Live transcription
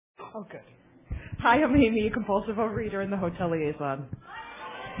Oh, good. Hi, I'm Amy, a compulsive overeater and the hotel liaison.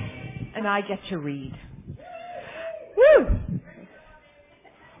 And I get to read. Woo!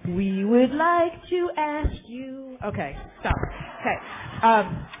 We would like to ask you... Okay, stop. Okay.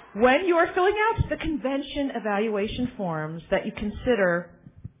 When you are filling out the convention evaluation forms, that you consider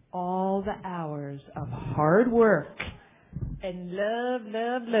all the hours of hard work and love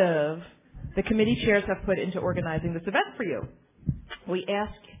the committee chairs have put into organizing this event for you. We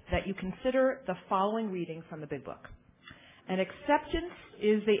ask that you consider the following reading from the Big Book. And acceptance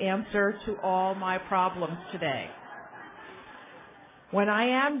is the answer to all my problems today. When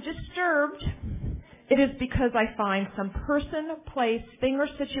I am disturbed, it is because I find some person, place, thing, or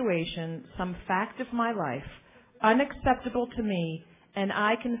situation, some fact of my life, unacceptable to me, and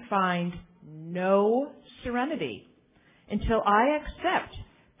I can find no serenity until I accept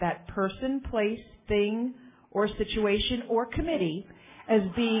that person, place, thing, or situation, or committee as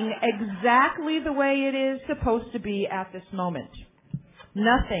being exactly the way it is supposed to be at this moment.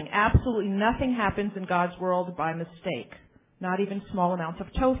 Nothing, absolutely nothing happens in God's world by mistake. Not even small amounts of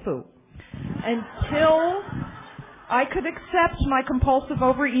tofu. Until I could accept my compulsive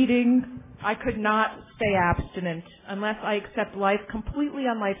overeating, I could not stay abstinent. Unless I accept life completely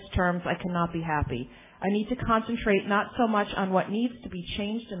on life's terms, I cannot be happy. I need to concentrate not so much on what needs to be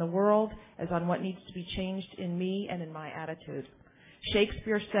changed in the world as on what needs to be changed in me and in my attitude.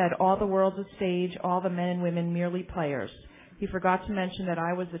 Shakespeare said, all the world's a stage, all the men and women merely players. He forgot to mention that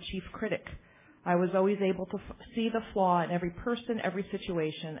I was the chief critic. I was always able to see the flaw in every person, every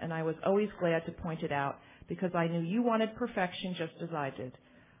situation, and I was always glad to point it out because I knew you wanted perfection just as I did.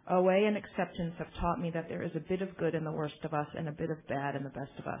 OA and acceptance have taught me that there is a bit of good in the worst of us and a bit of bad in the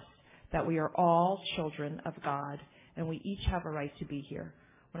best of us, that we are all children of God, and we each have a right to be here.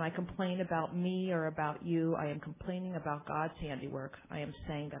 When I complain about me or about you, I am complaining about God's handiwork. I am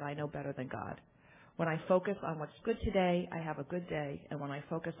saying that I know better than God. When I focus on what's good today, I have a good day. And when I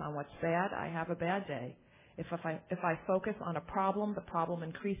focus on what's bad, I have a bad day. If I focus on a problem, the problem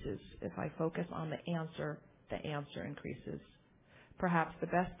increases. If I focus on the answer increases. Perhaps the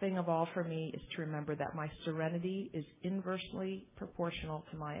best thing of all for me is to remember that my serenity is inversely proportional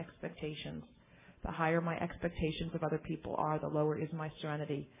to my expectations. The higher my expectations of other people are, the lower is my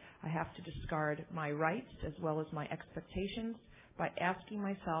serenity. I have to discard my rights as well as my expectations by asking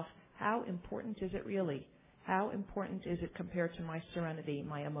myself, how important is it really? How important is it compared to my serenity,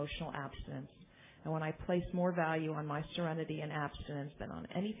 my emotional abstinence? And when I place more value on my serenity and abstinence than on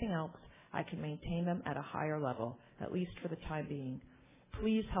anything else, I can maintain them at a higher level, at least for the time being.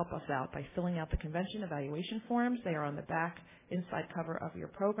 Please help us out by filling out the convention evaluation forms. They are on the back inside cover of your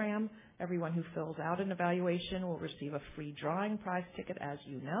program. Everyone who fills out an evaluation will receive a free drawing prize ticket, as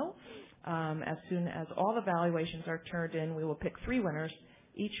you know. As soon as all the evaluations are turned in, we will pick 3 winners.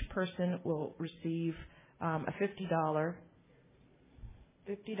 Each person will receive a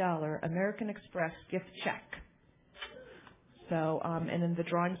 $50 American Express gift check. So, and then the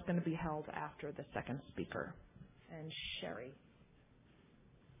drawing is going to be held after the second speaker. And Sherry.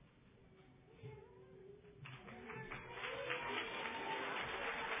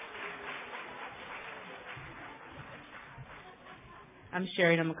 I'm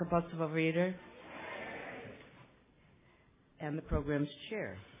Sherry, and I'm a compulsive overeater and the program's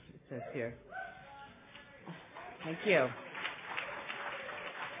chair, it says here. Thank you.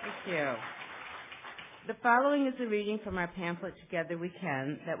 Thank you. The following is a reading from our pamphlet, Together We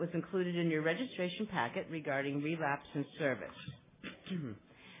Can, that was included in your registration packet regarding relapse and service.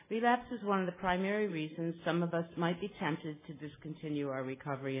 Relapse is one of the primary reasons some of us might be tempted to discontinue our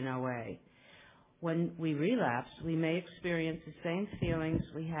recovery in OA. When we relapse, we may experience the same feelings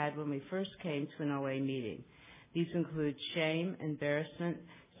we had when we first came to an OA meeting. These include shame, embarrassment,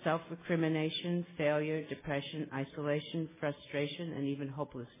 self-recrimination, failure, depression, isolation, frustration, and even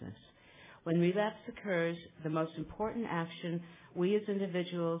hopelessness. When relapse occurs, the most important action we as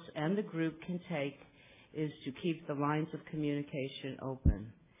individuals and the group can take is to keep the lines of communication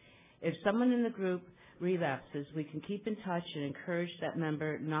open. If someone in the group relapses, we can keep in touch and encourage that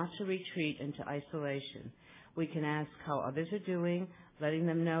member not to retreat into isolation. We can ask how others are doing, letting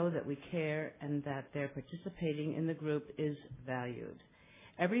them know that we care and that their participating in the group is valued.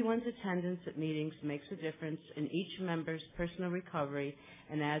 Everyone's attendance at meetings makes a difference in each member's personal recovery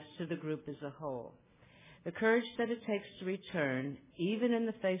and adds to the group as a whole. The courage that it takes to return, even in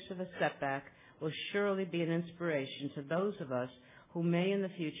the face of a setback, will surely be an inspiration to those of us who may in the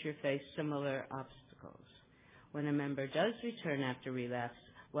future face similar obstacles. When a member does return after relapse,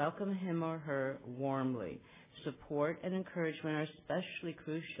 welcome him or her warmly. Support and encouragement are especially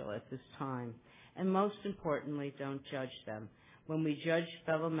crucial at this time. And most importantly, don't judge them. When we judge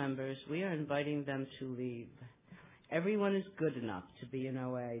fellow members, we are inviting them to leave. Everyone is good enough to be in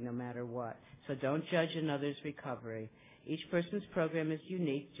OA no matter what, so don't judge another's recovery. Each person's program is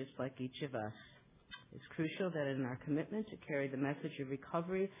unique, just like each of us. It's crucial that in our commitment to carry the message of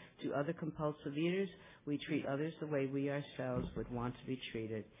recovery to other compulsive eaters, we treat others the way we ourselves would want to be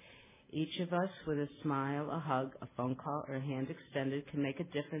treated. Each of us, with a smile, a hug, a phone call, or a hand extended, can make a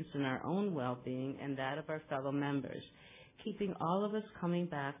difference in our own well-being and that of our fellow members, keeping all of us coming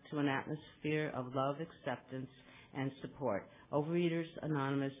back to an atmosphere of love, acceptance, and support. Overeaters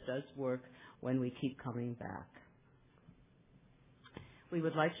Anonymous does work when we keep coming back. We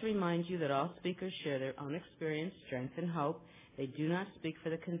would like to remind you that all speakers share their own experience, strength, and hope. They do not speak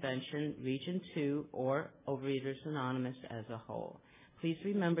for the convention, Region 2, or Overeaters Anonymous as a whole. Please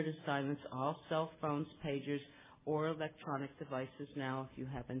remember to silence all cell phones, pagers, or electronic devices now if you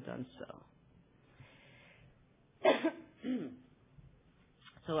haven't done so.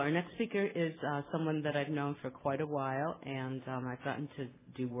 So our next speaker is someone that I've known for quite a while, and I've gotten to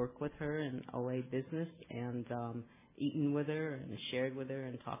do work with her in OA business and eaten with her and shared with her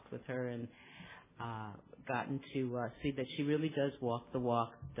and talked with her and gotten to see that she really does walk the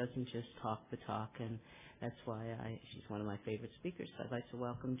walk, doesn't just talk the talk, and that's why she's one of my favorite speakers. So I'd like to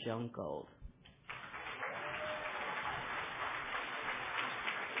welcome Joan Gold.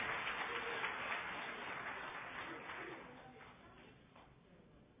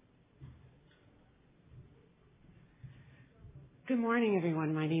 Good morning,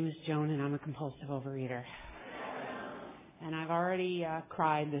 everyone. My name is Joan, and I'm a compulsive overeater. And I've already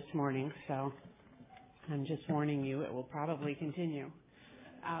cried this morning, so I'm just warning you, it will probably continue.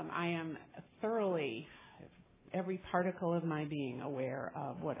 I am thoroughly, every particle of my being, aware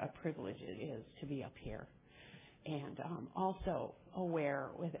of what a privilege it is to be up here. And also aware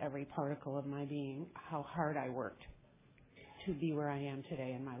with every particle of my being how hard I worked to be where I am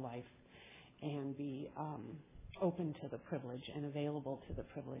today in my life and be open to the privilege and available to the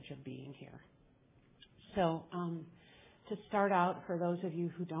privilege of being here. So to start out, for those of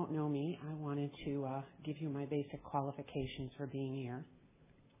you who don't know me, I wanted to give you my basic qualifications for being here.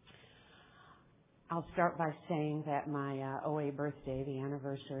 I'll start by saying that my OA birthday, the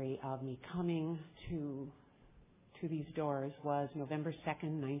anniversary of me coming to these doors, was November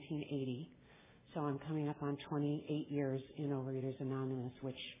 2nd, 1980. So I'm coming up on 28 years in Overeaters Anonymous,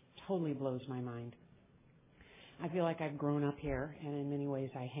 which totally blows my mind. I feel like I've grown up here, and in many ways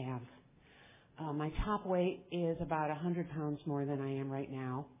I have. My top weight is about 100 pounds more than I am right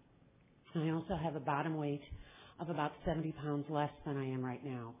now. I also have a bottom weight of about 70 pounds less than I am right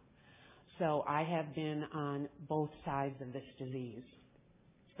now. So I have been on both sides of this disease.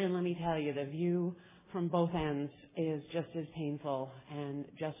 And let me tell you, the view from both ends is just as painful and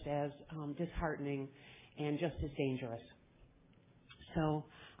just as disheartening and just as dangerous. So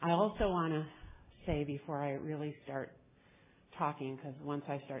I also want to say before I really start talking, because once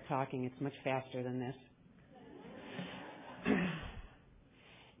I start talking, it's much faster than this,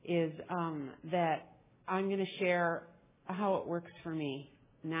 is that I'm going to share how it works for me,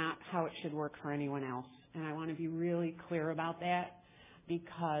 not how it should work for anyone else. And I want to be really clear about that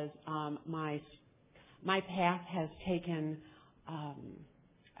because my path has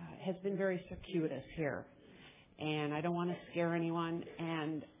been very circuitous here. And I don't want to scare anyone.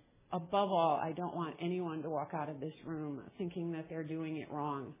 And above all, I don't want anyone to walk out of this room thinking that they're doing it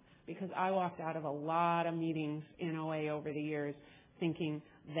wrong. Because I walked out of a lot of meetings in OA over the years thinking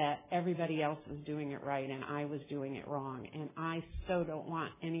that everybody else was doing it right and I was doing it wrong. And I so don't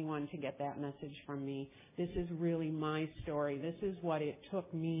want anyone to get that message from me. This is really my story. This is what it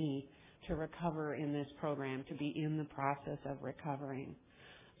took me to recover in this program, to be in the process of recovering.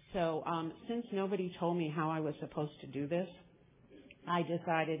 So since nobody told me how I was supposed to do this, I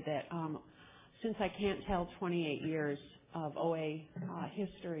decided that since I can't tell 28 years of OA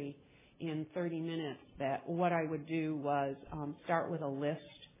history in 30 minutes, that what I would do was start with a list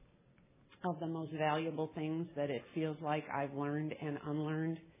of the most valuable things that it feels like I've learned and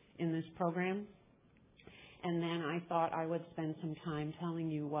unlearned in this program. And then I thought I would spend some time telling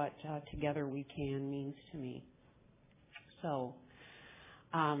you what Together We Can means to me. So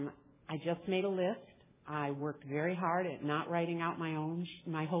I just made a list. I worked very hard at not writing out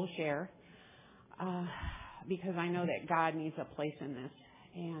my whole share because I know that God needs a place in this.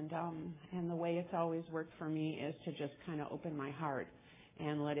 And the way it's always worked for me is to just kind of open my heart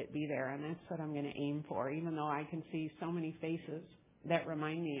and let it be there. And that's what I'm going to aim for, even though I can see so many faces that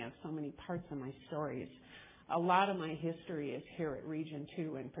remind me of so many parts of my stories. a lot of my history is here at Region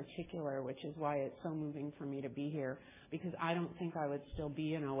 2 in particular, which is why it's so moving for me to be here, because I don't think I would still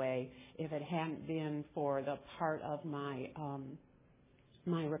be in OA if it hadn't been for the part of my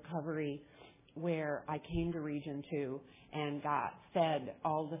my recovery where I came to Region 2 and got fed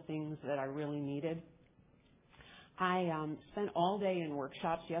all the things that I really needed. I spent all day in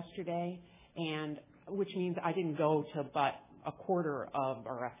workshops yesterday, and which means I didn't go to but a quarter of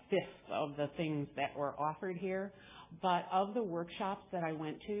or a fifth of the things that were offered here. But of the workshops that I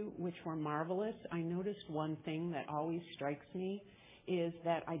went to, which were marvelous, I noticed one thing that always strikes me is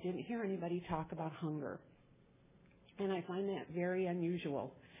that I didn't hear anybody talk about hunger. And I find that very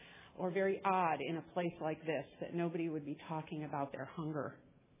unusual or very odd in a place like this, that nobody would be talking about their hunger.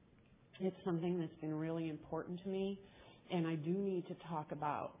 It's something that's been really important to me, and I do need to talk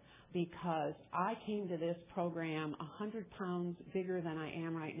about, because I came to this program 100 pounds bigger than I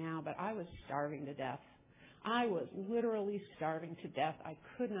am right now, but I was starving to death. I was literally starving to death. I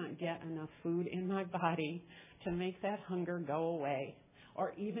could not get enough food in my body to make that hunger go away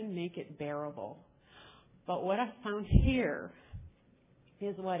or even make it bearable. But what I found here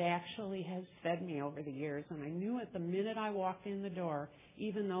is what actually has fed me over the years. And I knew it the minute I walked in the door,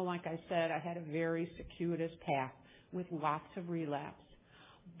 even though, like I said, I had a very circuitous path with lots of relapse.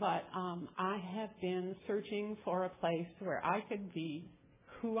 But I have been searching for a place where I could be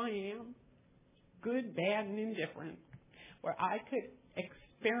who I am, good, bad, and indifferent, where I could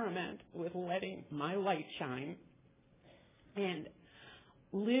experiment with letting my light shine and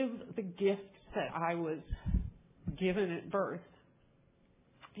live the gifts that I was given at birth.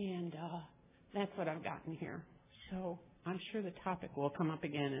 And that's what I've gotten here. So I'm sure the topic will come up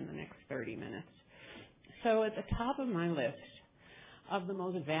again in the next 30 minutes. So at the top of my list of the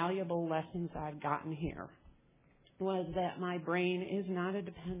most valuable lessons I've gotten here was that my brain is not a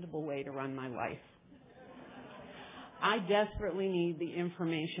dependable way to run my life. I desperately need the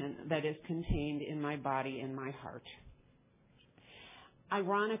information that is contained in my body and my heart.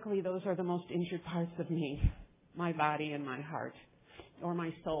 Ironically, those are the most injured parts of me, my body and my heart, or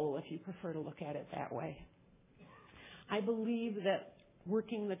my soul, if you prefer to look at it that way. I believe that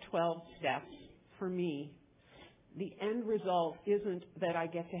working the 12 steps, for me, the end result isn't that I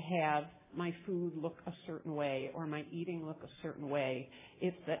get to have my food look a certain way or my eating look a certain way.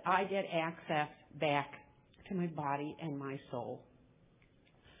 It's that I get access back to my body and my soul.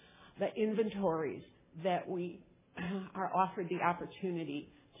 The inventories that we are offered the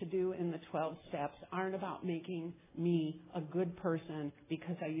opportunity to do in the 12 steps aren't about making me a good person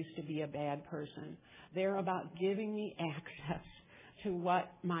because I used to be a bad person. They're about giving me access to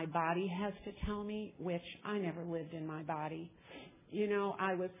what my body has to tell me, which I never lived in my body. You know,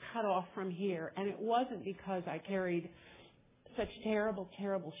 I was cut off from here, and it wasn't because I carried such terrible,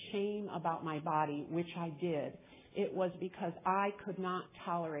 terrible shame about my body, which I did. It was because I could not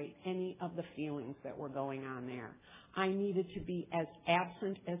tolerate any of the feelings that were going on there. I needed to be as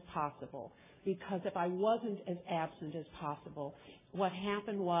absent as possible, because if I wasn't as absent as possible, what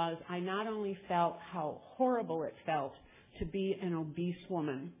happened was I not only felt how horrible it felt to be an obese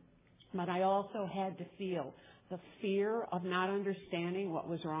woman, but I also had to feel the fear of not understanding what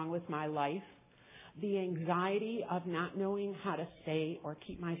was wrong with my life, the anxiety of not knowing how to stay or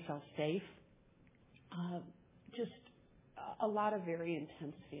keep myself safe, just a lot of very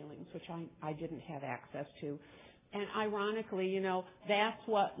intense feelings, which I didn't have access to. And ironically, you know, that's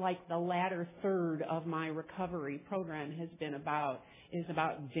what like the latter third of my recovery program has been about, is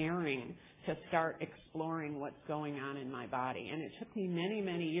about daring to start exploring what's going on in my body. And it took me many,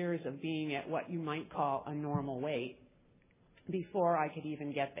 many years of being at what you might call a normal weight before I could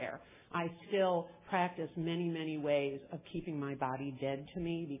even get there. I still practice many, many ways of keeping my body dead to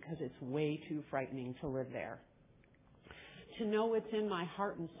me because it's way too frightening to live there. To know what's in my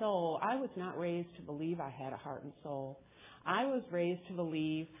heart and soul, I was not raised to believe I had a heart and soul. I was raised to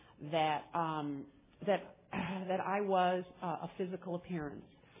believe that that I was a physical appearance.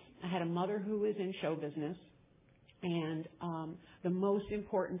 I had a mother who was in show business, and the most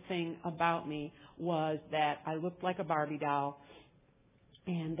important thing about me was that I looked like a Barbie doll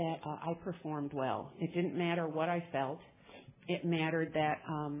and that I performed well. It didn't matter what I felt. It mattered that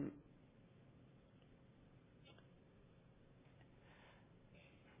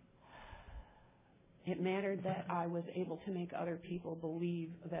I was able to make other people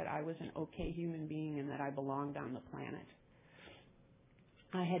believe that I was an okay human being and that I belonged on the planet.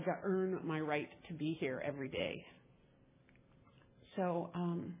 I had to earn my right to be here every day. So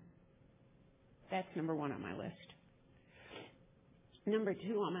that's number one on my list. Number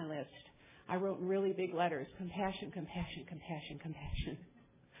two on my list, I wrote in really big letters, compassion, compassion, compassion, compassion.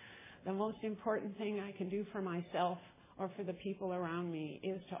 the most important thing I can do for myself or for the people around me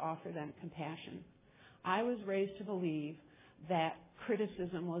is to offer them compassion. I was raised to believe that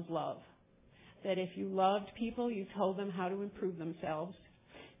criticism was love. That if you loved people, you told them how to improve themselves.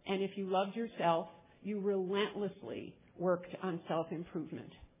 And if you loved yourself, you relentlessly worked on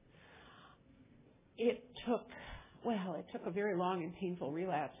self-improvement. It took a very long and painful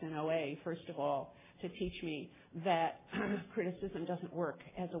relapse in OA, first of all, to teach me that criticism doesn't work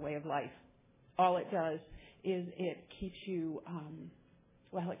as a way of life. All it does is it keeps you,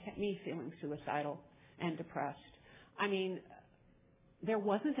 it kept me feeling suicidal and depressed. I mean, there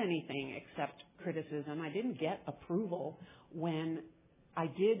wasn't anything except criticism. I didn't get approval when I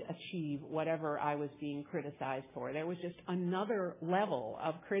did achieve whatever I was being criticized for. There was just another level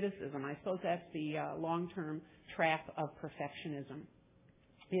of criticism. I suppose that's the long-term trap of perfectionism,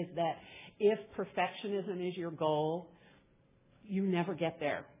 is that if perfectionism is your goal, you never get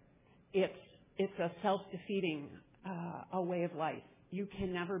there. It's a self-defeating a way of life. You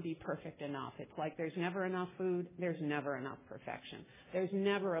can never be perfect enough. It's like there's never enough food, there's never enough perfection. There's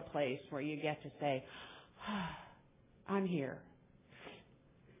never a place where you get to say, I'm here.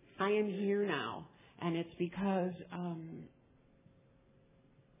 I am here now. And it's because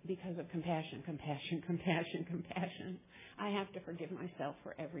of compassion. I have to forgive myself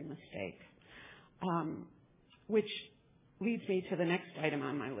for every mistake. Which leads me to the next item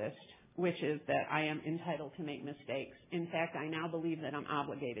on my list, which is that I am entitled to make mistakes. In fact, I now believe that I'm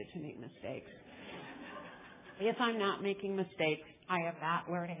obligated to make mistakes. If I'm not making mistakes, I am not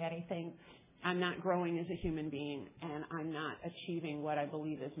learning anything. I'm not growing as a human being, and I'm not achieving what I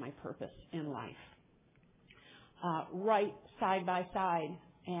believe is my purpose in life. Right side by side,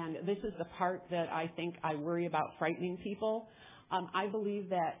 and this is the part that I think I worry about frightening people, I believe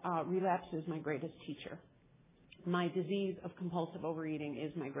that relapse is my greatest teacher. My disease of compulsive overeating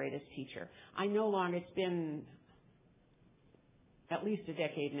is my greatest teacher. It's been at least a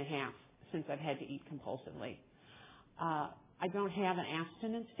decade and a half since I've had to eat compulsively. I don't have an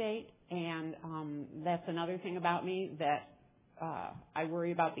abstinence date, and that's another thing about me that I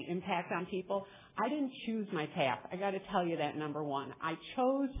worry about the impact on people. I didn't choose my path. I got to tell you that, number one. I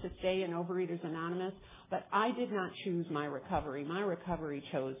chose to stay in Overeaters Anonymous, but I did not choose my recovery. My recovery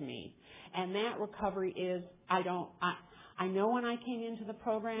chose me. And that recovery is, I know when I came into the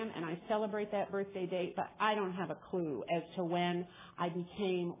program, and I celebrate that birthday date, but I don't have a clue as to when I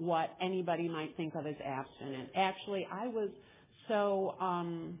became what anybody might think of as abstinent. Actually, I was so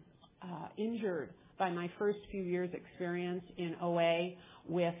injured by my first few years' experience in OA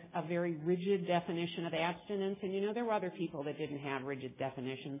with a very rigid definition of abstinence. And, there were other people that didn't have rigid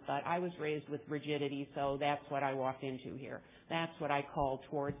definitions, but I was raised with rigidity, so that's what I walked into here. That's what I called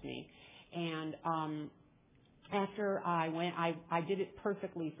towards me. And after I went, I did it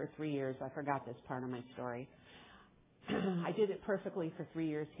perfectly for 3 years. I forgot this part of my story. I did it perfectly for 3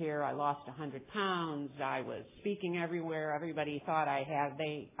 years here. I lost 100 pounds. I was speaking everywhere. Everybody thought I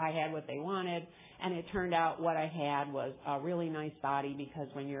had what they wanted. And it turned out what I had was a really nice body, because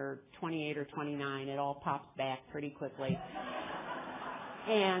when you're 28 or 29, it all pops back pretty quickly.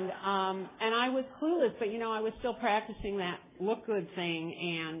 And I was clueless, but I was still practicing that look good thing,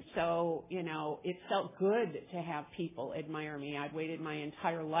 and so it felt good to have people admire me. I'd waited my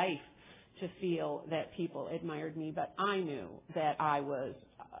entire life to feel that people admired me, but I knew that I was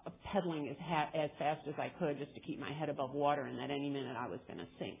pedaling as fast as I could just to keep my head above water, and that any minute I was going to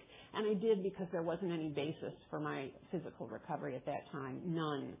sink. And I did, because there wasn't any basis for my physical recovery at that time,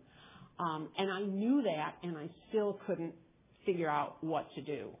 none. And I knew that, and I still couldn't figure out what to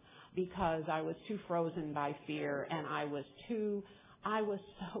do, because I was too frozen by fear, and I was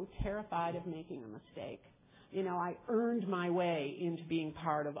so terrified of making a mistake. I earned my way into being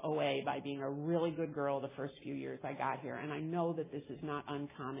part of OA by being a really good girl the first few years I got here, and I know that this is not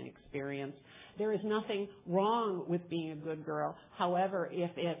uncommon experience. There is nothing wrong with being a good girl. However,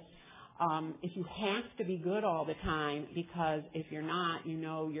 if you have to be good all the time, because if you're not,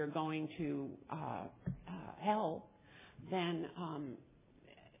 you're going to hell, then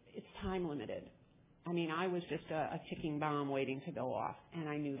it's time limited. I mean, I was just a ticking bomb waiting to go off, and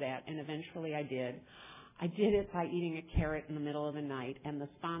I knew that, and eventually I did. I did it by eating a carrot in the middle of the night, and the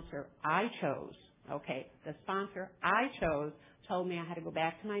sponsor I chose told me I had to go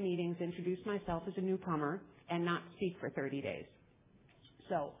back to my meetings, introduce myself as a newcomer, and not speak for 30 days.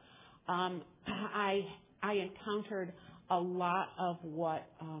 So I encountered a lot of what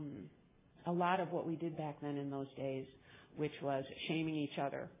we did back then in those days, which was shaming each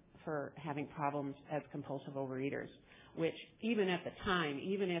other for having problems as compulsive overeaters, which even at the time,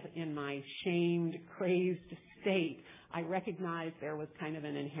 even if in my shamed, crazed state, I recognized there was kind of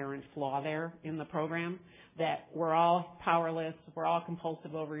an inherent flaw there in the program, that we're all powerless, we're all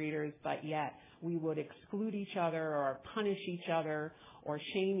compulsive overeaters, but yet we would exclude each other or punish each other or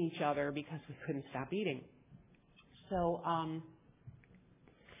shame each other because we couldn't stop eating. So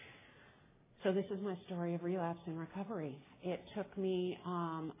this is my story of relapse and recovery. It took me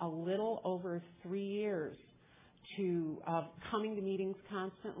a little over 3 years of coming to meetings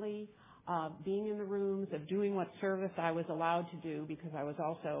constantly, being in the rooms, of doing what service I was allowed to do, because I was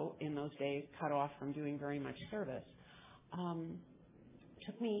also, in those days, cut off from doing very much service.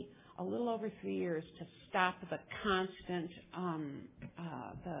 Took me a little over 3 years to stop the constant,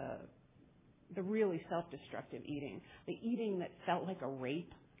 the really self-destructive eating, the eating that felt like a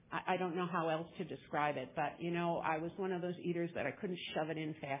rape. I don't know how else to describe it, but, I was one of those eaters that I couldn't shove it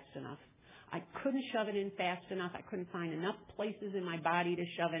in fast enough. I couldn't shove it in fast enough. I couldn't find enough places in my body to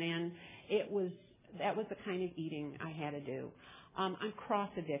shove it in. That was the kind of eating I had to do. I'm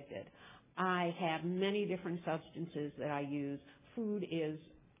cross-addicted. I have many different substances that I use. Food is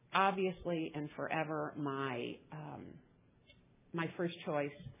obviously and forever my first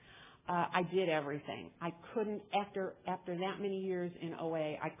choice. I did everything. I couldn't, after that many years in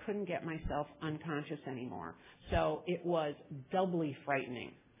OA, I couldn't get myself unconscious anymore. So it was doubly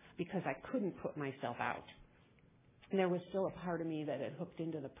frightening because I couldn't put myself out. And there was still a part of me that had hooked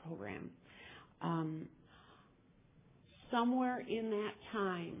into the program. Somewhere in that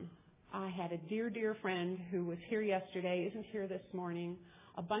time, I had a dear, dear friend who was here yesterday, isn't here this morning.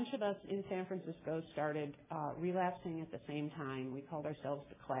 A bunch of us in San Francisco started relapsing at the same time. We called ourselves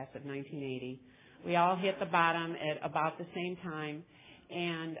the class of 1980. We all hit the bottom at about the same time.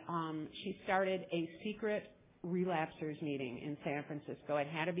 And she started a secret relapsers meeting in San Francisco. It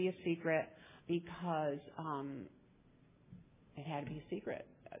had to be a secret because it had to be a secret.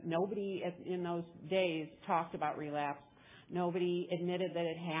 Nobody in those days talked about relapse. Nobody admitted that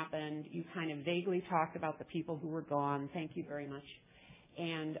it happened. You kind of vaguely talked about the people who were gone. Thank you very much.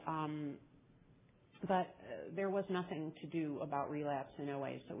 And but there was nothing to do about relapse in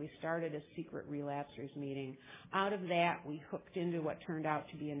OA, so we started a secret relapsers meeting. Out of that, we hooked into what turned out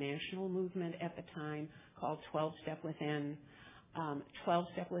to be a national movement at the time called 12-Step Within.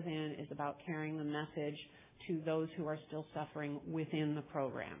 12-Step Within is about carrying the message to those who are still suffering within the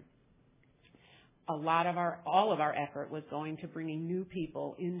program. All of our effort was going to bringing new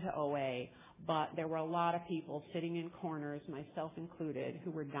people into OA, but there were a lot of people sitting in corners, myself included, who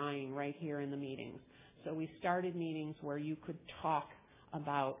were dying right here in the meetings. So we started meetings where you could talk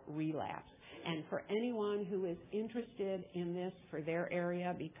about relapse. And for anyone who is interested in this for their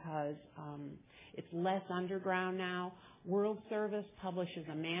area, because it's less underground now, World Service publishes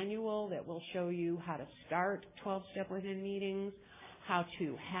a manual that will show you how to start 12-Step Within meetings, how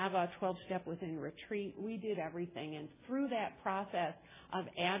to have a 12-Step Within retreat. We did everything. And through that process of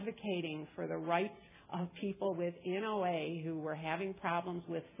advocating for the rights of people within OA who were having problems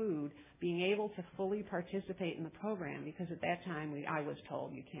with food, being able to fully participate in the program, because at that time I was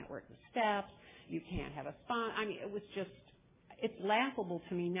told you can't work the steps, you can't have a sponsor. I mean, it was just, it's laughable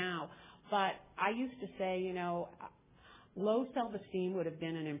to me now. But I used to say, low self-esteem would have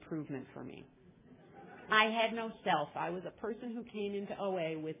been an improvement for me. I had no self. I was a person who came into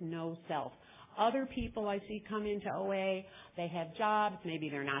OA with no self. Other people I see come into OA, they have jobs, maybe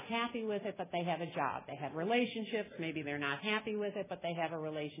they're not happy with it, but they have a job. They have relationships, maybe they're not happy with it, but they have a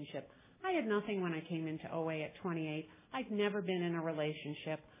relationship. I had nothing when I came into OA at 28. I'd never been in a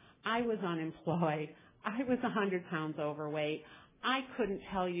relationship. I was unemployed. I was 100 pounds overweight. I couldn't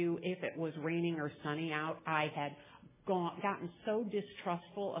tell you if it was raining or sunny out. I had gotten so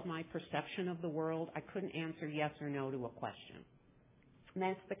distrustful of my perception of the world, I couldn't answer yes or no to a question. And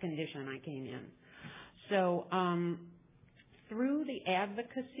that's the condition I came in. So through the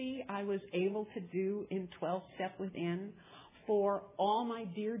advocacy I was able to do in 12-Step Within for all my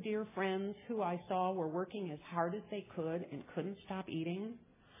dear, dear friends who I saw were working as hard as they could and couldn't stop eating,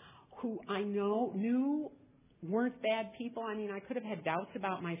 who I knew weren't bad people. I mean, I could have had doubts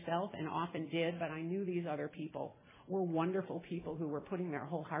about myself and often did, but I knew these other people were wonderful people who were putting their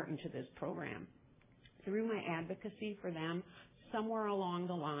whole heart into this program. Through my advocacy for them, somewhere along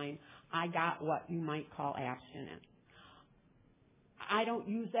the line, I got what you might call abstinent. I don't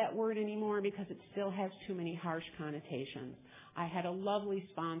use that word anymore because it still has too many harsh connotations. I had a lovely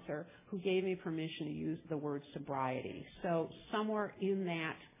sponsor who gave me permission to use the word sobriety. So somewhere in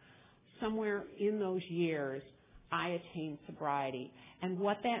those years, I attained sobriety. And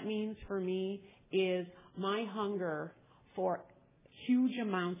what that means for me is my hunger for huge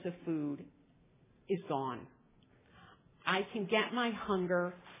amounts of food is gone. I can get my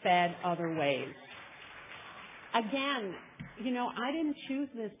hunger fed other ways. Again, I didn't choose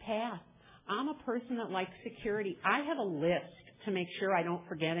this path. I'm a person that likes security. I have a list to make sure I don't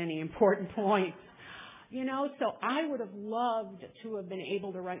forget any important points. So I would have loved to have been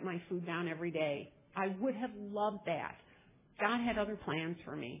able to write my food down every day. I would have loved that. God had other plans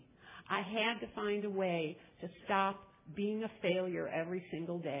for me. I had to find a way to stop being a failure every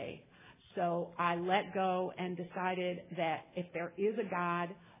single day. So I let go and decided that if there is a God,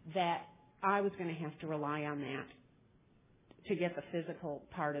 that I was going to have to rely on that to get the physical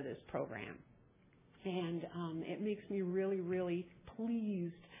part of this program. And it makes me really, really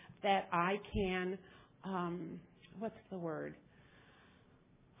pleased that I can,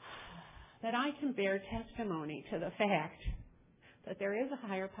 that I can bear testimony to the fact that there is a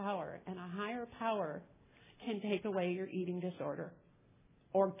higher power, and a higher power can take away your eating disorder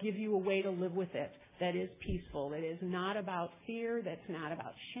or give you a way to live with it that is peaceful, that is not about fear, that's not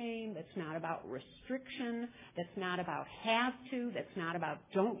about shame, that's not about restriction, that's not about have to, that's not about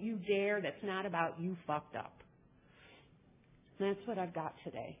don't you dare, that's not about you fucked up. That's what I've got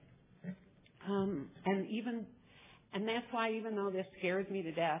today. And that's why even though this scares me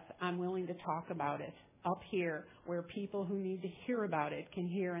to death, I'm willing to talk about it up here where people who need to hear about it can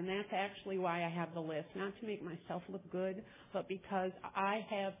hear. And that's actually why I have the list, not to make myself look good, but because I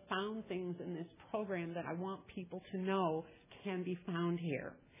have found things in this program that I want people to know can be found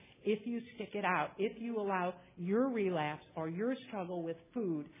here. If you stick it out, if you allow your relapse or your struggle with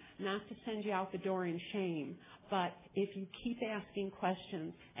food not to send you out the door in shame, but if you keep asking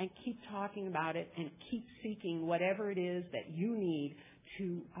questions and keep talking about it and keep seeking whatever it is that you need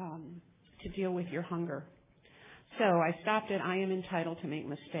to deal with your hunger. So I stopped at I am entitled to make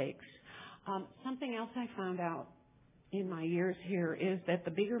mistakes. Something else I found out in my years here is that the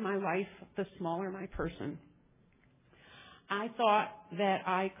bigger my life, the smaller my person. I thought that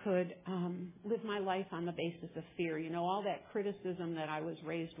I could live my life on the basis of fear. All that criticism that I was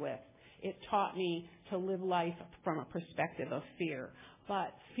raised with. It taught me to live life from a perspective of fear.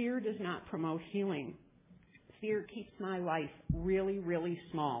 But fear does not promote healing. Fear keeps my life really, really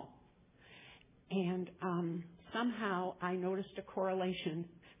small. And somehow I noticed a correlation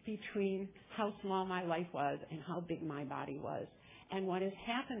between how small my life was and how big my body was. And what has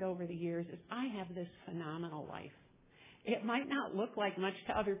happened over the years is I have this phenomenal life. It might not look like much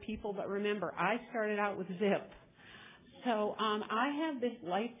to other people, but remember, I started out with zip. So I have this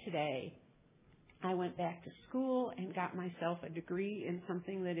life today. I went back to school and got myself a degree in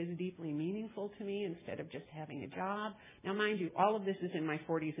something that is deeply meaningful to me instead of just having a job. Now, mind you, all of this is in my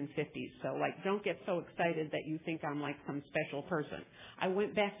 40s and 50s, so don't get so excited that you think I'm like some special person. I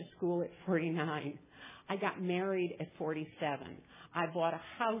went back to school at 49. I got married at 47. I bought a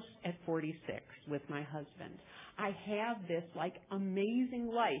house at 46 with my husband. I have this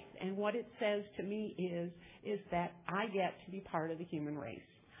amazing life, and what it says to me is that I get to be part of the human race.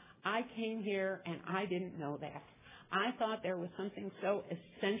 I came here and I didn't know that. I thought there was something so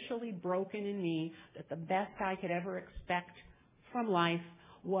essentially broken in me that the best I could ever expect from life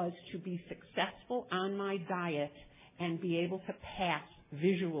was to be successful on my diet and be able to pass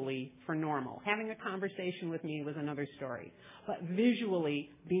visually for normal. Having a conversation with me was another story, but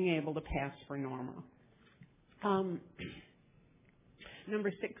visually being able to pass for normal.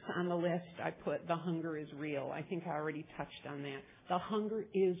 Number 6 on the list, I put the hunger is real. I think I already touched on that. The hunger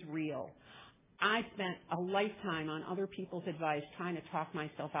is real. I spent a lifetime on other people's advice trying to talk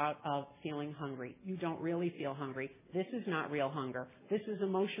myself out of feeling hungry. You don't really feel hungry. This is not real hunger. This is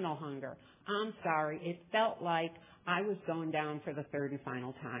emotional hunger. I'm sorry. It felt like I was going down for the third and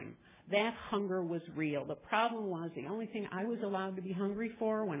final time. That hunger was real. The problem was the only thing I was allowed to be hungry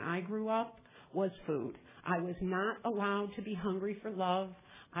for when I grew up was food. I was not allowed to be hungry for love.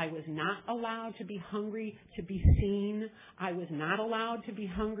 I was not allowed to be hungry to be seen. I was not allowed to be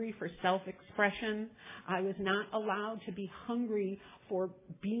hungry for self-expression. I was not allowed to be hungry for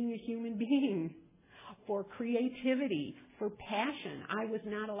being a human being, for creativity, for passion. I was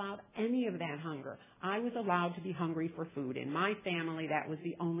not allowed any of that hunger. I was allowed to be hungry for food. In my family, that was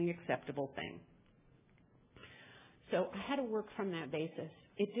the only acceptable thing. So I had to work from that basis.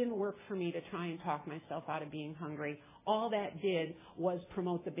 It didn't work for me to try and talk myself out of being hungry. All that did was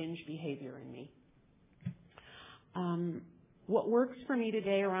promote the binge behavior in me. What works for me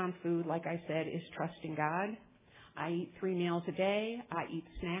today around food, like I said, is trusting God. I eat 3 meals a day. I eat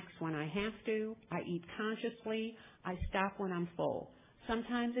snacks when I have to. I eat consciously. I stop when I'm full.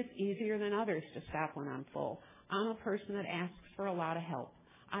 Sometimes it's easier than others to stop when I'm full. I'm a person that asks for a lot of help.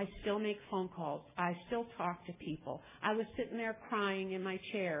 I still make phone calls. I still talk to people. I was sitting there crying in my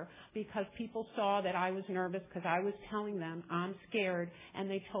chair because people saw that I was nervous because I was telling them I'm scared, and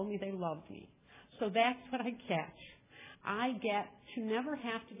they told me they loved me. So that's what I get. I get to never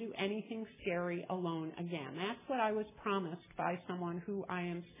have to do anything scary alone again. That's what I was promised by someone who I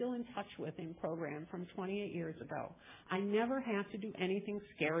am still in touch with in program from 28 years ago. I never have to do anything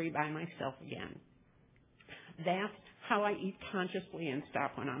scary by myself again. That's how I eat consciously and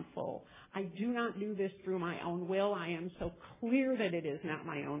stop when I'm full. I do not do this through my own will. I am so clear that it is not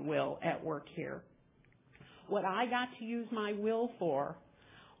my own will at work here. What I got to use my will for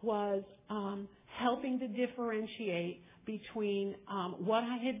was helping to differentiate between what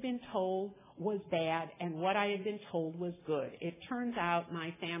I had been told was bad and what I had been told was good. It turns out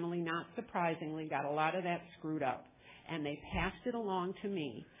my family, not surprisingly, got a lot of that screwed up, and they passed it along to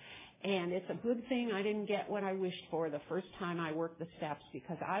me. And it's a good thing I didn't get what I wished for the first time I worked the steps,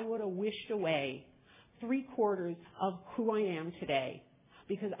 because I would have wished away 3/4 of who I am today,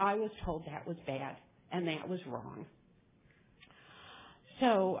 because I was told that was bad and that was wrong.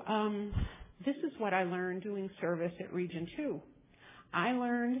 So this is what I learned doing service at Region 2. I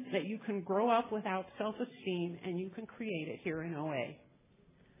learned that you can grow up without self-esteem and you can create it here in OA.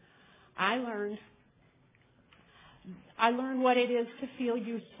 I learned what it is to feel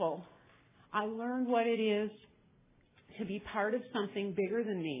useful. I learned what it is to be part of something bigger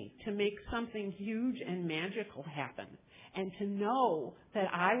than me, to make something huge and magical happen, and to know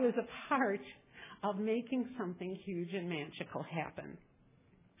that I was a part of making something huge and magical happen.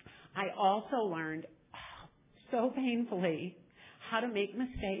 I also learned so painfully how to make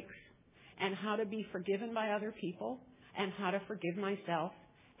mistakes and how to be forgiven by other people and how to forgive myself,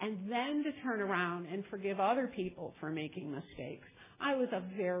 and then to turn around and forgive other people for making mistakes. I was a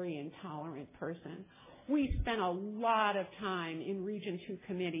very intolerant person. We spent a lot of time in Region 2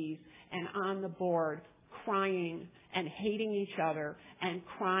 committees and on the board crying and hating each other and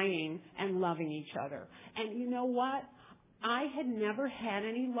crying and loving each other. And you know what? I had never had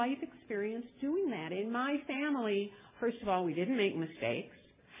any life experience doing that. In my family, first of all, we didn't make mistakes.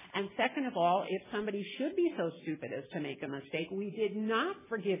 And second of all, if somebody should be so stupid as to make a mistake, we did not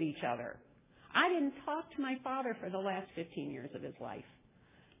forgive each other. I didn't talk to my father for the last 15 years of his life.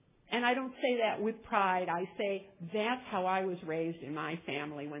 And I don't say that with pride. I say that's how I was raised in my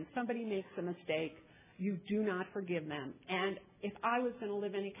family. When somebody makes a mistake, you do not forgive them. And if I was going to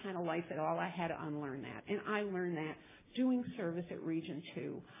live any kind of life at all, I had to unlearn that. And I learned that doing service at Region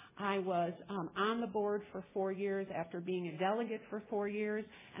 2. I was on the board for 4 years after being a delegate for 4 years,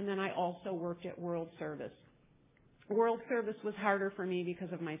 and then I also worked at World Service. World Service was harder for me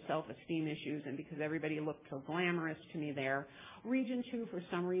because of my self-esteem issues and because everybody looked so glamorous to me there. Region 2, for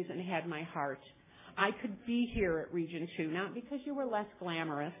some reason, had my heart. I could be here at Region 2, not because you were less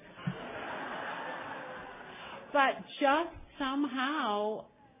glamorous, but just somehow,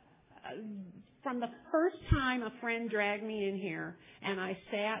 from the first time a friend dragged me in here and I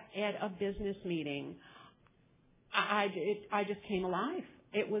sat at a business meeting, I just came alive.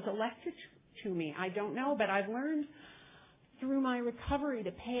 It was electric to me. I don't know, but I've learned through my recovery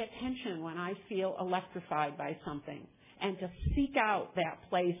to pay attention when I feel electrified by something and to seek out that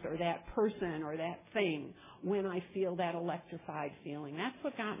place or that person or that thing when I feel that electrified feeling. That's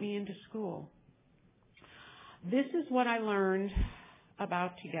what got me into school. This is what I learned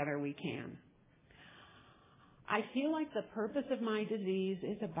about Together We Can. I feel like the purpose of my disease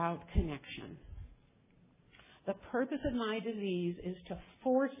is about connection. The purpose of my disease is to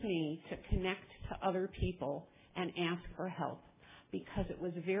force me to connect to other people and ask for help, because it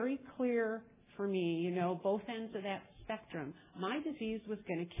was very clear for me, both ends of that spectrum. My disease was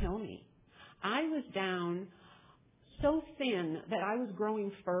going to kill me. I was down so thin that I was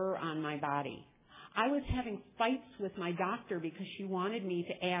growing fur on my body. I was having fights with my doctor because she wanted me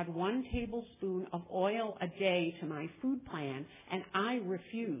to add 1 tablespoon of oil a day to my food plan, and I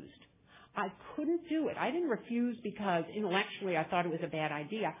refused. I couldn't do it. I didn't refuse because intellectually I thought it was a bad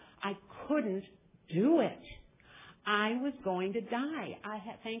idea. I couldn't do it. I was going to die. I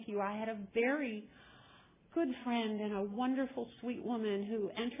had a very good friend and a wonderful, sweet woman who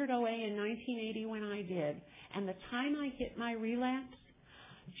entered OA in 1980 when I did. And the time I hit my relapse,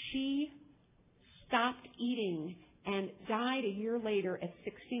 she stopped eating and died a year later at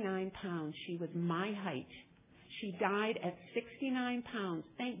 69 pounds. She was my height. She died at 69 pounds.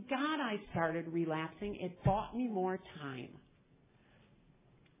 Thank God I started relapsing. It bought me more time.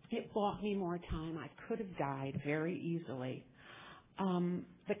 It bought me more time. I could have died very easily.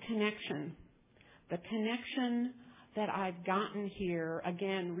 The connection that I've gotten here,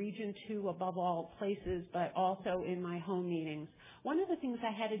 again, Region 2 above all places, but also in my home meetings. One of the things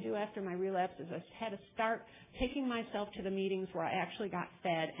I had to do after my relapse is I had to start taking myself to the meetings where I actually got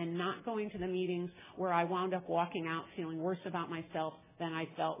fed and not going to the meetings where I wound up walking out feeling worse about myself than I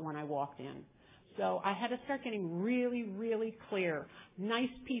felt when I walked in. So I had to start getting really, really clear. Nice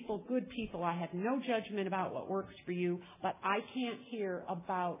people, good people. I have no judgment about what works for you, but I can't hear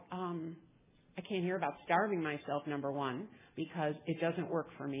about starving myself, number one, because it doesn't work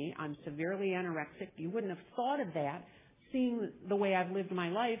for me. I'm severely anorexic. You wouldn't have thought of that seeing the way I've lived my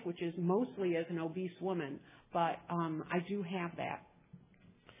life, which is mostly as an obese woman, but I do have that.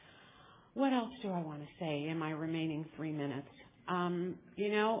 What else do I want to say in my remaining 3 minutes?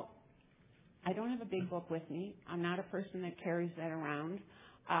 I don't have a big book with me. I'm not a person that carries that around.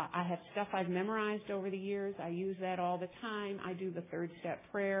 I have stuff I've memorized over the years. I use that all the time. I do the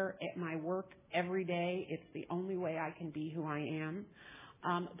 3rd-step prayer at my work every day. It's the only way I can be who I am.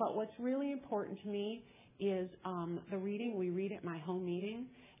 But what's really important to me is the reading. We read at my home meeting,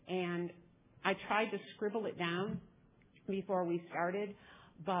 and I tried to scribble it down before we started,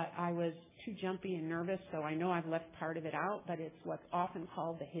 but I was too jumpy and nervous, so I know I've left part of it out, but it's what's often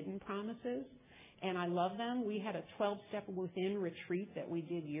called the hidden promises, and I love them. We had a 12-step within retreat that we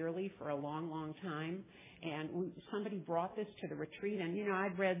did yearly for a long, long time, and somebody brought this to the retreat, and,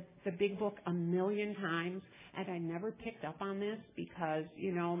 I'd read the big book 1,000,000 times, and I never picked up on this because,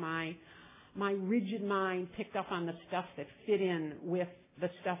 my rigid mind picked up on the stuff that fit in with the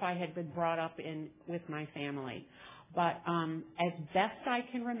stuff I had been brought up in with my family. But as best I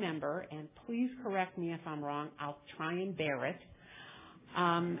can remember, and please correct me if I'm wrong, I'll try and bear it,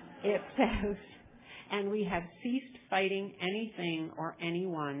 it says, and we have ceased fighting anything or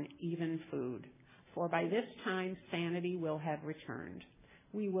anyone, even food. For by this time sanity will have returned.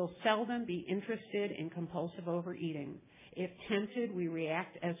 We will seldom be interested in compulsive overeating. If tempted, we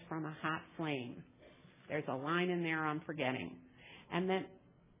react as from a hot flame. There's a line in there I'm forgetting. And then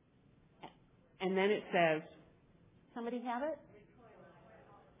it says, somebody have it?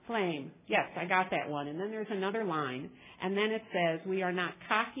 Flame. Yes, I got that one. And then there's another line. And then it says, we are not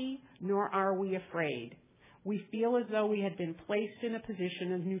cocky, nor are we afraid. We feel as though we had been placed in a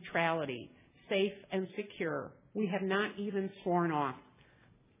position of neutrality, safe and secure. We have not even sworn off.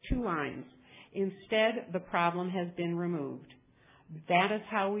 2 lines. Instead, the problem has been removed. That is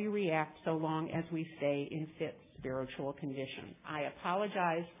how we react so long as we stay in fit spiritual condition. I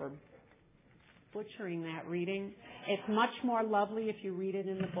apologize for butchering that reading. It's much more lovely if you read it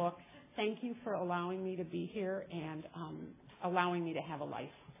in the book. Thank you for allowing me to be here and allowing me to have a life.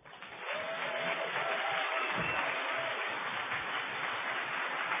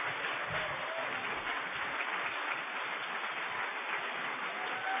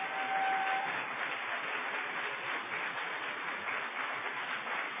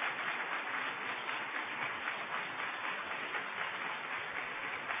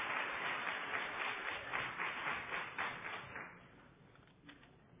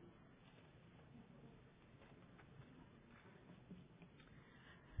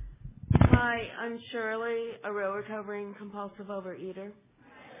 Hi, I'm Shirley, a real recovering compulsive overeater.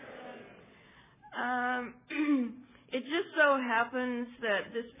 It just so happens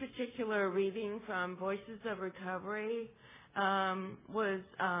that this particular reading from Voices of Recovery was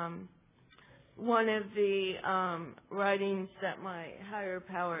one of the writings that my higher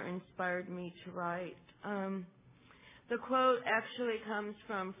power inspired me to write. The quote actually comes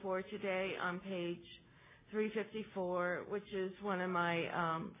from For Today on page 354, which is one of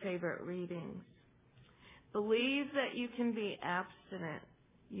my favorite readings. Believe that you can be abstinent,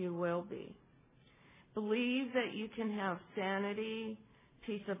 you will be. Believe that you can have sanity,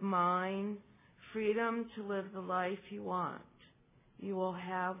 peace of mind, freedom to live the life you want. You will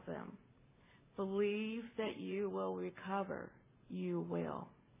have them. Believe that you will recover, you will.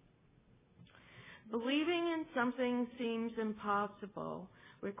 Believing in something seems impossible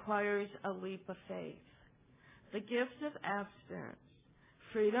requires a leap of faith. The gift of abstinence,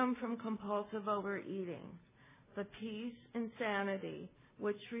 freedom from compulsive overeating, the peace and sanity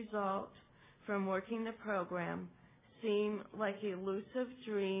which result from working the program seem like elusive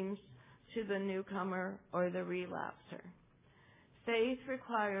dreams to the newcomer or the relapser. Faith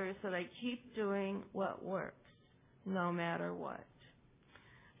requires that I keep doing what works, no matter what.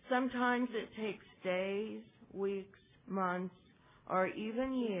 Sometimes it takes days, weeks, months, or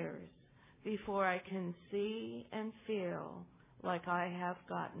even years before I can see and feel like I have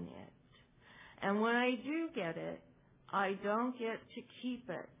gotten it. And when I do get it, I don't get to keep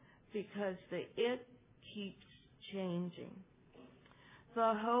it because the it keeps changing.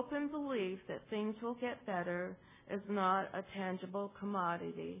 The hope and belief that things will get better is not a tangible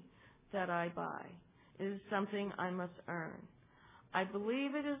commodity that I buy. It is something I must earn. I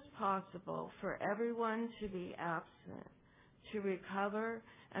believe it is possible for everyone to be abstinent, to recover,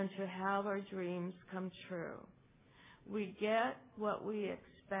 and to have our dreams come true. We get what we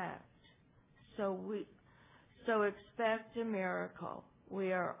expect, so expect a miracle.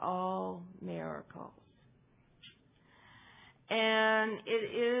 We are all miracles. And it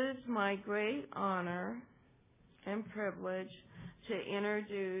is my great honor and privilege to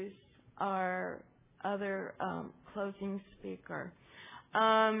introduce our other closing speaker.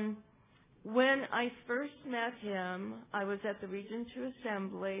 When I first met him, I was at the Region 2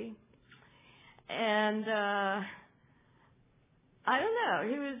 Assembly, and I don't know,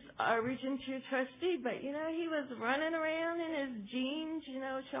 he was our Region 2 trustee, but, you know, he was running around in his jeans, you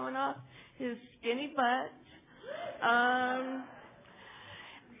know, showing off his skinny butt.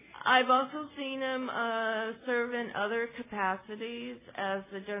 I've also seen him serve in other capacities as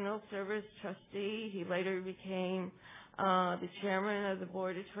the General Service Trustee. He later became the Chairman of the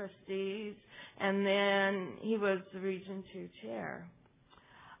Board of Trustees, and then he was the Region 2 Chair.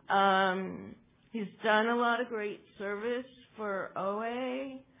 He's done a lot of great service for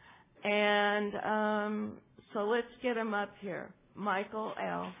OA, and so let's get him up here. Michael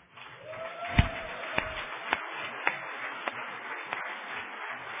L.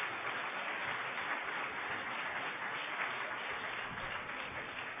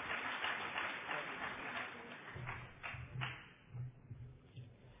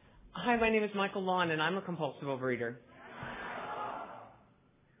 Hi, my name is Michael Lawn, and I'm a compulsive overeater.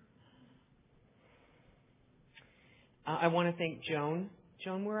 I want to thank Joan.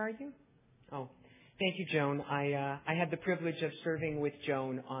 Joan, where are you? Oh, thank you, Joan. I had the privilege of serving with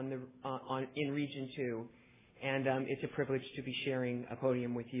Joan in Region 2, and it's a privilege to be sharing a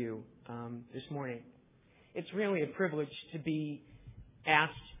podium with you this morning. It's really a privilege to be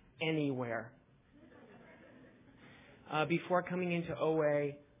asked anywhere. Before coming into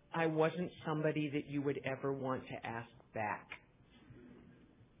OA, I wasn't somebody that you would ever want to ask back.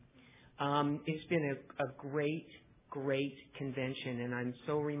 It's been a great convention, and I'm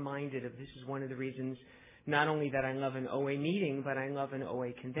so reminded of this is one of the reasons not only that I love an OA meeting, but I love an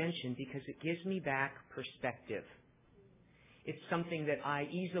OA convention because it gives me back perspective. It's something that I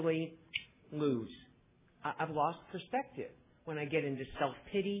easily lose. I've lost perspective when I get into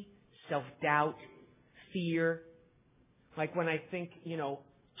self-pity, self-doubt, fear. Like when I think,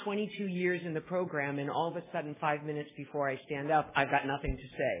 22 years in the program, and all of a sudden 5 minutes before I stand up, I've got nothing to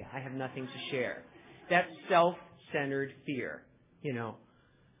say. I have nothing to share. That's self-centered fear,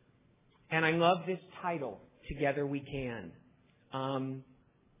 And I love this title, Together We Can.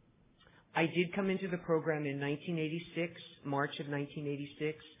 I did come into the program in 1986, March of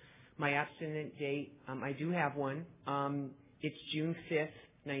 1986. My abstinent date, I do have one. It's June 5th,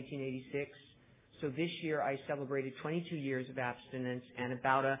 1986. So this year I celebrated 22 years of abstinence and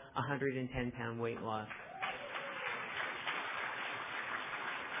about a 110-pound weight loss.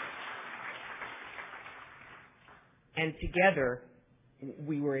 And together,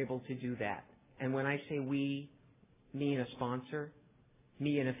 we were able to do that. And when I say we, me and a sponsor,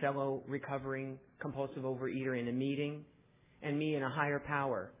 me and a fellow recovering compulsive overeater in a meeting, and me and a higher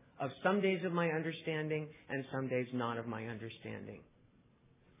power of some days of my understanding and some days not of my understanding.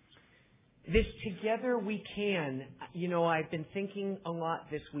 This Together We Can, I've been thinking a lot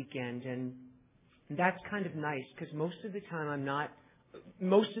this weekend, and that's kind of nice because most of the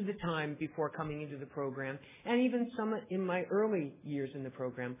time before coming into the program, and even some in my early years in the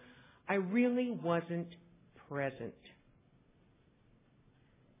program, I really wasn't present.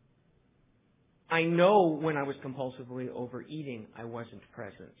 I know when I was compulsively overeating, I wasn't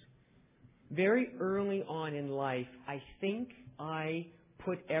present. Very early on in life, I think I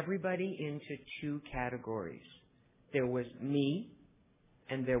put everybody into two categories. There was me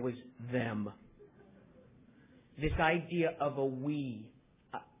and there was them. This idea of a we,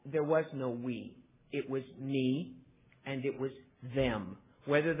 there was no we. It was me and it was them.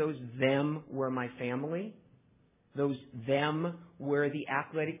 Whether those them were my family, those them were the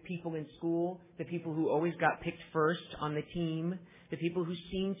athletic people in school, the people who always got picked first on the team, the people who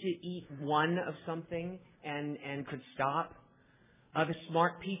seemed to eat one of something and could stop. The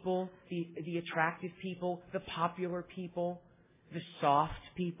smart people, the attractive people, the popular people, the soft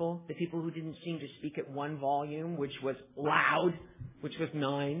people, the people who didn't seem to speak at one volume, which was loud, which was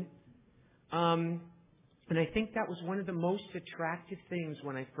 9. And I think that was one of the most attractive things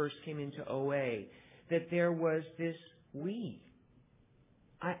when I first came into OA, that there was this we.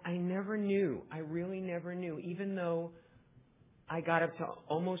 I never knew. I really never knew, even though I got up to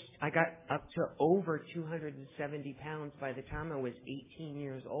over 270 pounds by the time I was 18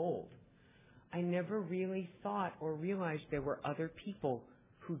 years old. I never really thought or realized there were other people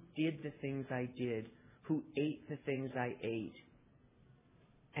who did the things I did, who ate the things I ate,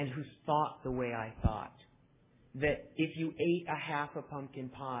 and who thought the way I thought. That if you ate a half a pumpkin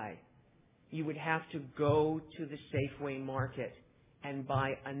pie, you would have to go to the Safeway market and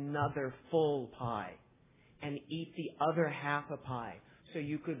buy another full pie and eat the other half a pie so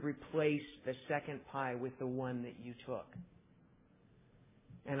you could replace the second pie with the one that you took.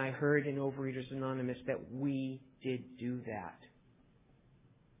 And I heard in Overeaters Anonymous that we did do that.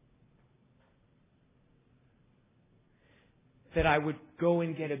 That I would go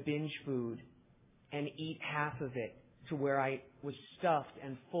and get a binge food and eat half of it to where I was stuffed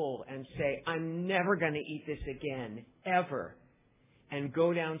and full and say, I'm never going to eat this again, ever. And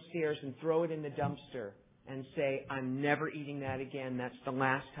go downstairs and throw it in the dumpster and say, I'm never eating that again. That's the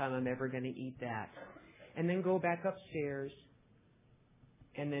last time I'm ever going to eat that. And then go back upstairs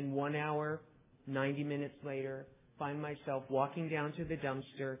and then 1 hour, 90 minutes later, find myself walking down to the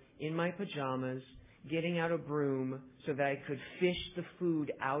dumpster in my pajamas, getting out a broom so that I could fish the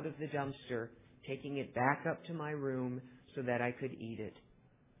food out of the dumpster, taking it back up to my room so that I could eat it.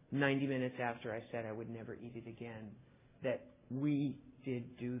 90 minutes after I said I would never eat it again. That we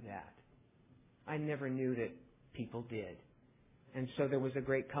did do that. I never knew that people did. And so there was a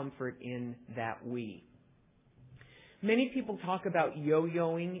great comfort in that we. Many people talk about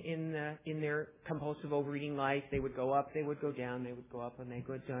yo-yoing in their compulsive overeating life. They would go up, they would go down, they would go up, and they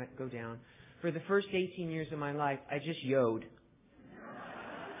would go down. For the first 18 years of my life, I just yoed.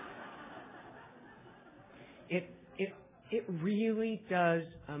 It really does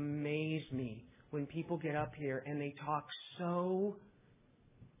amaze me when people get up here and they talk so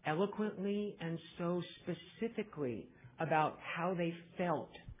eloquently and so specifically about how they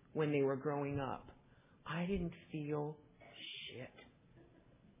felt when they were growing up. I didn't feel shit.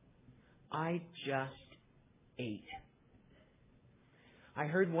 I just ate. I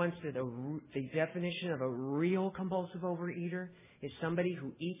heard once that the definition of a real compulsive overeater is somebody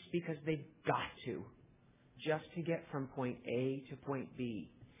who eats because they've got to, just to get from point A to point B.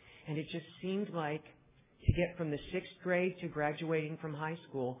 And it just seemed like to get from the 6th grade to graduating from high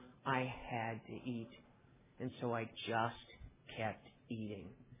school, I had to eat. And so I just kept eating.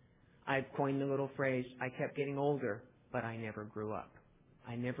 I've coined the little phrase, I kept getting older, but I never grew up.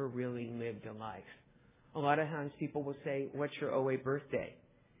 I never really lived a life. A lot of times people will say, what's your OA birthday?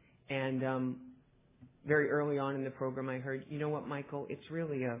 And very early on in the program I heard, you know what, Michael, it's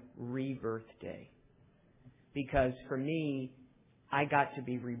really a rebirth day. Because for me, I got to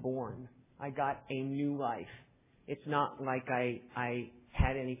be reborn. I got a new life. It's not like I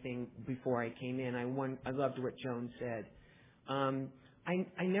had anything before I came in. I loved what Joan said.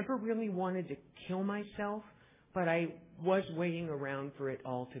 I never really wanted to kill myself, but I was waiting around for it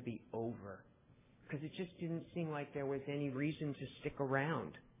all to be over. Because it just didn't seem like there was any reason to stick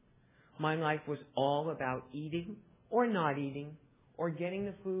around. My life was all about eating or not eating, or getting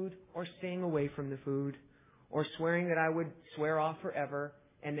the food or staying away from the food, or swearing that I would swear off forever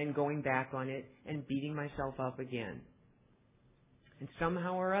and then going back on it and beating myself up again. And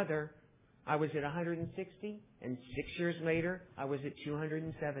somehow or other, I was at 160, and 6 years later, I was at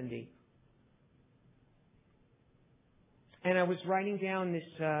 270. And I was writing down this,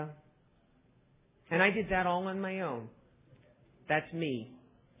 and I did that all on my own. That's me.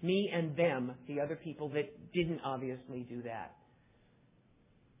 Me and them, the other people that didn't obviously do that.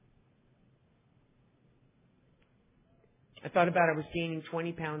 I thought about I was gaining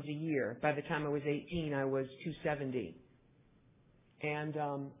 20 pounds a year. By the time I was 18, I was 270. And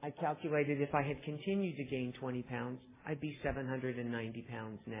I calculated if I had continued to gain 20 pounds, I'd be 790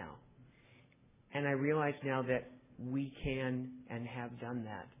 pounds now. And I realize now that we can and have done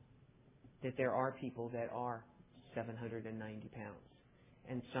that. That there are people that are 790 pounds.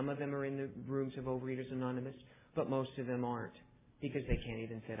 And some of them are in the rooms of Overeaters Anonymous, but most of them aren't because they can't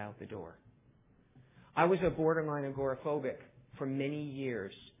even fit out the door. I was a borderline agoraphobic for many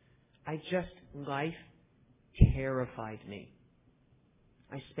years. Life terrified me.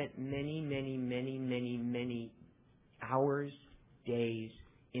 I spent many hours, days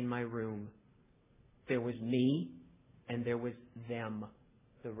in my room. There was me and there was them,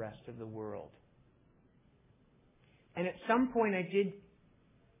 the rest of the world. And at some point I did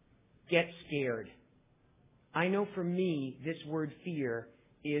get scared. I know for me, this word fear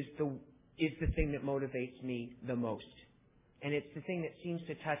is the thing that motivates me the most. And it's the thing that seems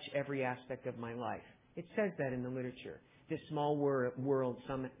to touch every aspect of my life. It says that in the literature. The small word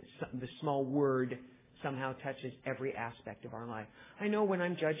somehow touches every aspect of our life. I know when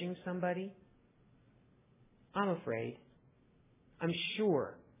I'm judging somebody, I'm afraid. I'm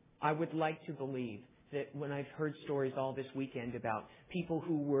sure I would like to believe that when I've heard stories all this weekend about people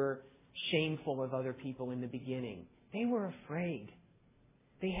who were shameful of other people in the beginning, they were afraid.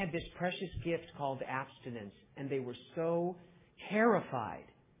 They had this precious gift called abstinence, and they were so terrified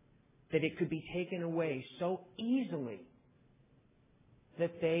that it could be taken away so easily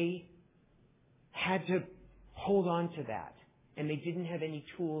that they had to hold on to that, and they didn't have any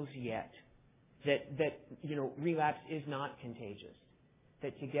tools yet, that relapse is not contagious,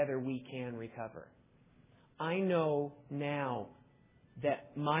 that together we can recover. I know now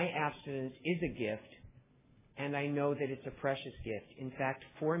that my abstinence is a gift, and I know that it's a precious gift. In fact,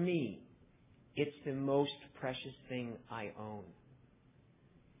 for me, it's the most precious thing I own.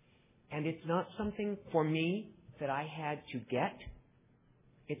 And it's not something for me that I had to get.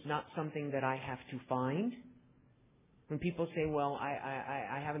 It's not something that I have to find. When people say, well,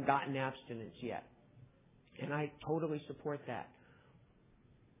 I haven't gotten abstinence yet. And I totally support that.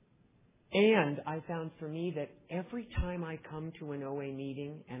 And I found for me that every time I come to an OA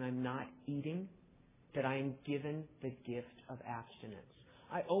meeting and I'm not eating, that I am given the gift of abstinence.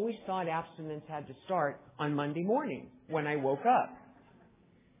 I always thought abstinence had to start on Monday morning when I woke up.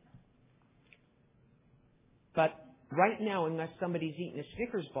 But right now, unless somebody's eating a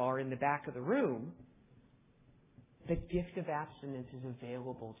Snickers bar in the back of the room, the gift of abstinence is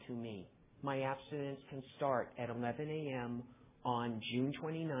available to me. My abstinence can start at 11 a.m. on June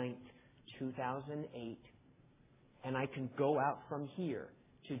 29th, 2008, and I can go out from here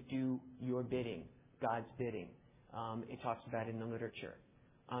to do your bidding, God's bidding. It talks about it in the literature.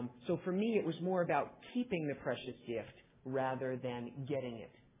 So for me, it was more about keeping the precious gift rather than getting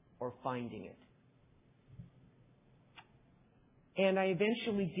it or finding it. And I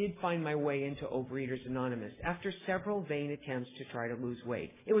eventually did find my way into Overeaters Anonymous after several vain attempts to try to lose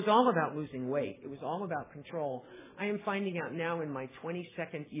weight. It was all about losing weight. It was all about control. I am finding out now in my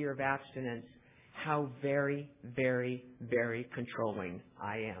 22nd year of abstinence how very, very, very controlling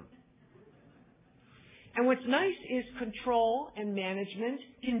I am. And what's nice is control and management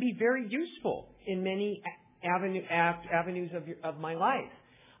can be very useful in many avenues of my life.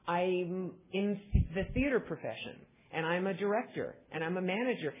 I'm in the theater profession, and I'm a director, and I'm a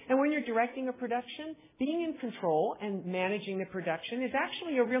manager. And when you're directing a production, being in control and managing the production is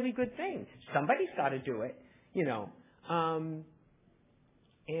actually a really good thing. Somebody's got to do it,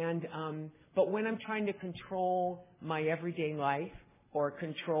 But when I'm trying to control my everyday life or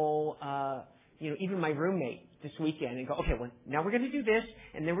control, even my roommate this weekend and go, okay, well, now we're going to do this,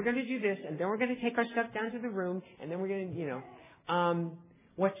 and then we're going to do this, and then we're going to take our stuff down to the room, and then we're going to,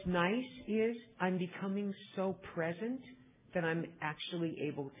 what's nice is I'm becoming so present that I'm actually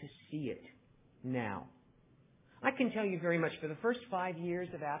able to see it now. I can tell you very much, for the first 5 years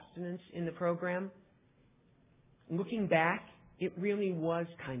of abstinence in the program, looking back, it really was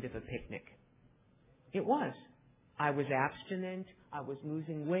kind of a picnic. It was. I was abstinent. I was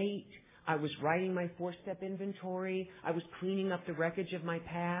losing weight. I was writing my 4-step inventory. I was cleaning up the wreckage of my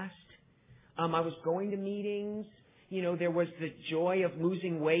past. I was going to meetings. There was the joy of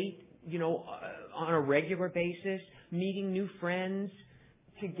losing weight, on a regular basis, meeting new friends.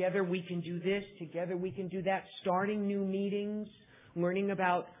 Together we can do this. Together we can do that. Starting new meetings, learning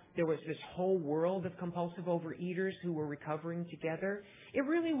about there was this whole world of compulsive overeaters who were recovering together. It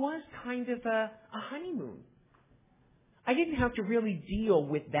really was kind of a honeymoon. I didn't have to really deal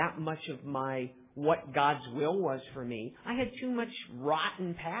with that much of what God's will was for me. I had too much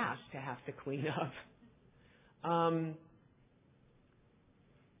rotten past to have to clean up.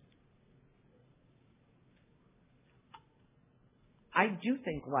 I do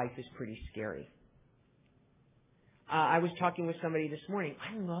think life is pretty scary. I was talking with somebody this morning.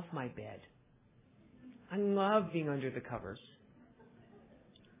 I love my bed. I love being under the covers.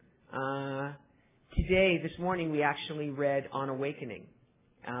 This morning, we actually read On Awakening,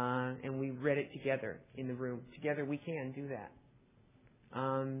 and we read it together in the room. Together, we can do that.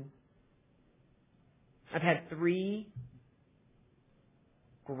 I've had 3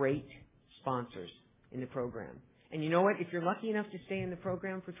 great sponsors in the program. And you know what? If you're lucky enough to stay in the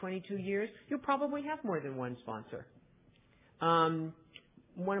program for 22 years, you'll probably have more than one sponsor.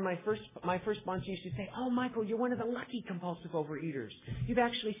 One of my first sponsors used to say, "Oh, Michael, you're one of the lucky compulsive overeaters. You've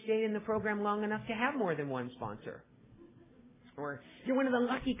actually stayed in the program long enough to have more than one sponsor." Or, "You're one of the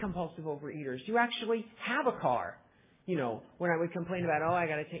lucky compulsive overeaters. You actually have a car." When I would complain about, I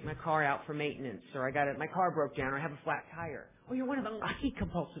got to take my car out for maintenance, or my car broke down, or I have a flat tire. "Oh, you're one of the lucky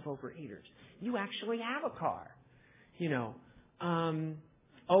compulsive overeaters. You actually have a car."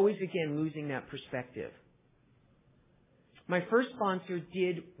 Always again losing that perspective. My first sponsor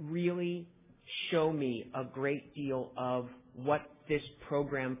did really show me a great deal of what this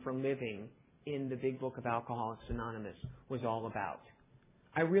program for living in the Big Book of Alcoholics Anonymous was all about.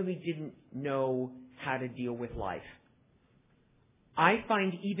 I really didn't know how to deal with life. I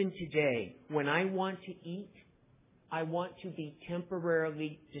find even today, when I want to eat, I want to be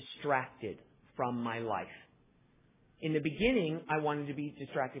temporarily distracted from my life. In the beginning, I wanted to be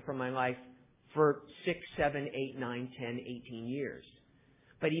distracted from my life for 6, 7, 8, 9, 10, 18 years.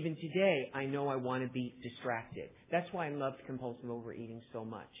 But even today, I know I want to be distracted. That's why I loved compulsive overeating so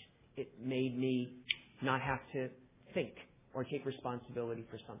much. It made me not have to think or take responsibility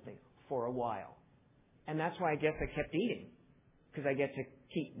for something for a while. And that's why I guess I kept eating, because I get to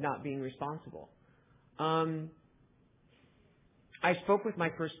keep not being responsible. I spoke with my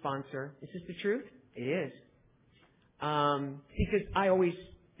first sponsor. Is this the truth? It is. Because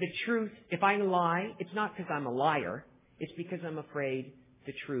the truth, if I lie, it's not because I'm a liar. It's because I'm afraid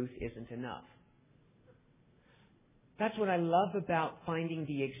the truth isn't enough. That's what I love about finding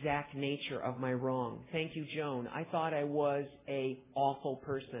the exact nature of my wrong. Thank you, Joan. I thought I was an awful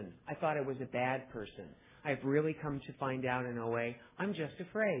person. I thought I was a bad person. I've really come to find out in OA, I'm just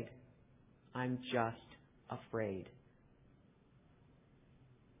afraid. I'm just afraid.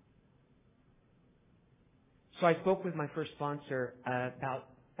 So I spoke with my first sponsor about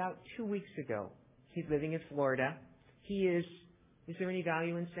 2 weeks ago. He's living in Florida. Is there any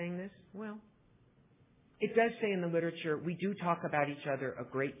value in saying this? Well, it does say in the literature, we do talk about each other a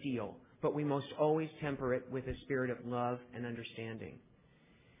great deal, but we most always temper it with a spirit of love and understanding.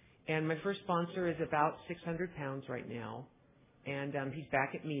 And my first sponsor is about 600 pounds right now, and he's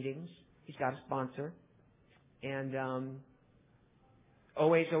back at meetings. He's got a sponsor, and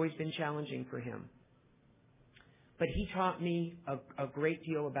OA's always been challenging for him. But he taught me a great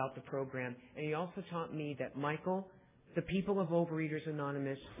deal about the program, and he also taught me that, Michael, the people of Overeaters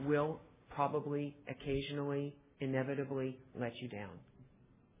Anonymous will probably, occasionally, inevitably let you down.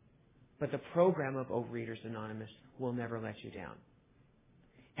 But the program of Overeaters Anonymous will never let you down.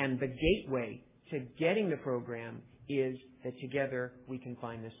 And the gateway to getting the program is that together we can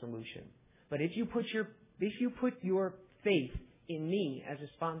find the solution. But if you put your faith in me as a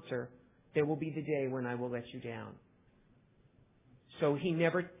sponsor, there will be the day when I will let you down. So he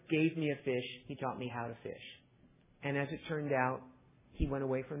never gave me a fish. He taught me how to fish. And as it turned out, he went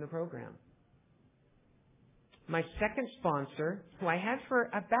away from the program. My second sponsor, who I had for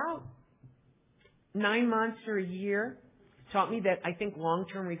about 9 months or a year, taught me that I think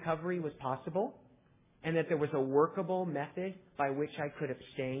long-term recovery was possible and that there was a workable method by which I could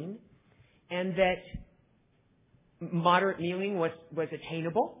abstain and that moderate kneeling was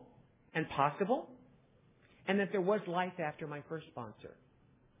attainable and possible and that there was life after my first sponsor.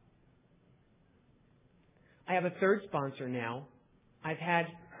 I have a third sponsor now. I've had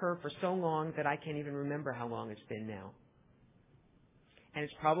her for so long that I can't even remember how long it's been now. And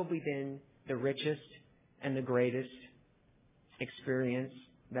it's probably been the richest and the greatest experience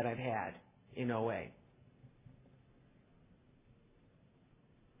that I've had in OA.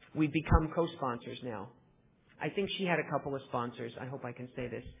 We've become co-sponsors now. I think she had a couple of sponsors. I hope I can say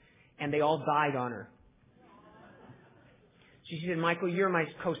this. And they all died on her. She said, Michael, you're my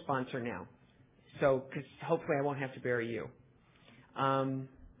co-sponsor now. So, because hopefully I won't have to bury you.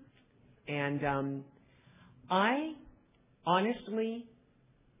 I honestly,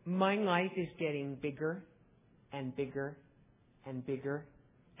 my life is getting bigger and bigger and bigger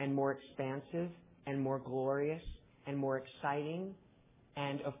and more expansive and more glorious and more exciting.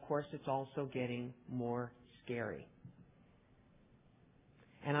 And of course, it's also getting more scary.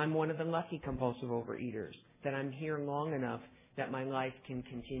 And I'm one of the lucky compulsive overeaters that I'm here long enough that my life can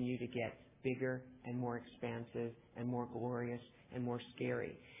continue to get bigger and more expansive and more glorious and more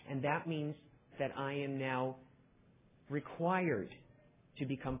scary. And that means that I am now required to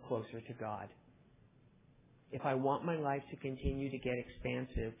become closer to God. If I want my life to continue to get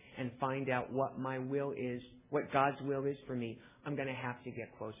expansive and find out what my will is, what God's will is for me, I'm going to have to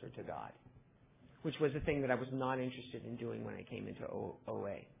get closer to God, which was a thing that I was not interested in doing when I came into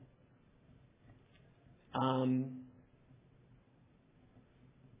OA.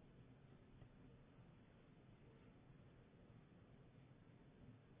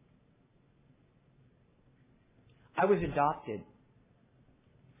 I was adopted,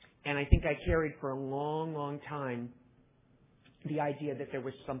 and I think I carried for a long, long time the idea that there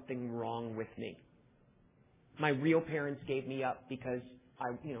was something wrong with me. My real parents gave me up because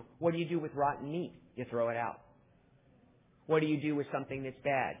what do you do with rotten meat? You throw it out. What do you do with something that's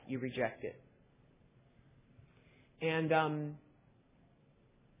bad? You reject it. And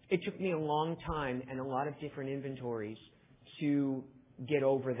it took me a long time and a lot of different inventories to get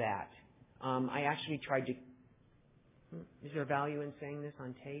over that. I actually tried to... Is there value in saying this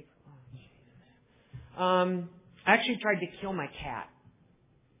on tape? Oh, Jesus. I actually tried to kill my cat.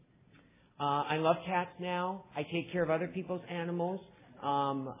 I love cats now. I take care of other people's animals.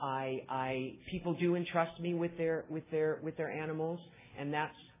 People do entrust me with their animals, and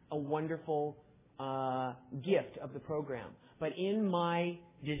that's a wonderful gift of the program. But in my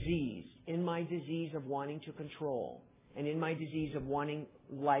disease of wanting to control, and in my disease of wanting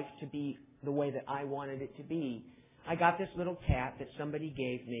life to be the way that I wanted it to be, I got this little cat that somebody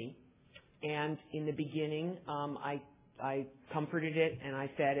gave me, and in the beginning, I comforted it and I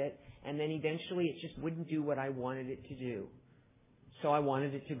fed it, and then eventually it just wouldn't do what I wanted it to do. So I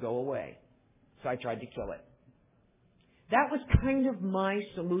wanted it to go away. So I tried to kill it. That was kind of my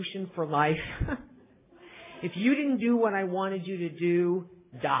solution for life. If you didn't do what I wanted you to do,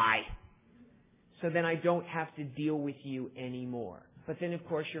 die. So then I don't have to deal with you anymore. But then, of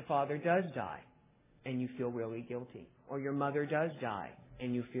course, your father does die, and you feel really guilty. Or your mother does die,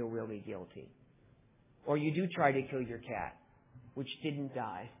 and you feel really guilty. Or you do try to kill your cat, which didn't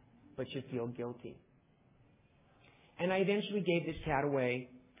die, but you feel guilty. And I eventually gave this cat away.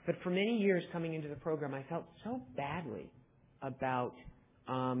 But for many years coming into the program, I felt so badly about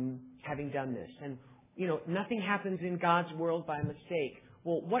having done this. And, you know, nothing happens in God's world by mistake.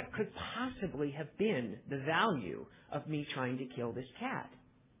 Well, what could possibly have been the value of me trying to kill this cat?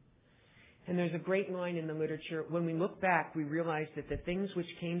 And there's a great line in the literature. When we look back, we realize that the things which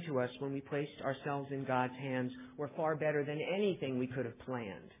came to us when we placed ourselves in God's hands were far better than anything we could have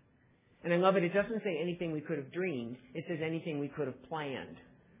planned. And I love it. It doesn't say anything we could have dreamed. It says anything we could have planned.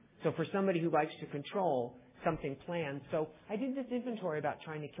 So for somebody who likes to control, something planned. So I did this inventory about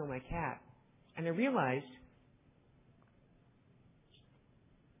trying to kill my cat. And I realized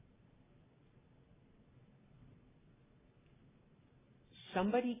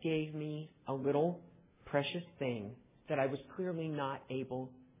somebody gave me a little precious thing that I was clearly not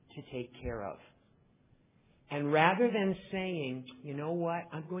able to take care of. And rather than saying, you know what,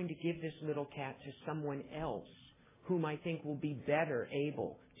 I'm going to give this little cat to someone else whom I think will be better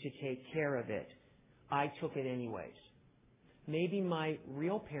able to take care of it, I took it anyways. Maybe my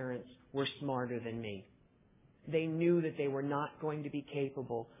real parents were smarter than me. They knew that they were not going to be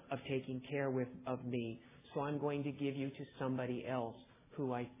capable of taking care of me, so I'm going to give you to somebody else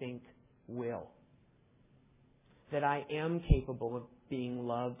who I think will. That I am capable of being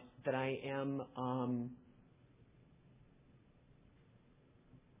loved, that I am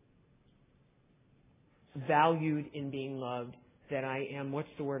valued in being loved, that I am, what's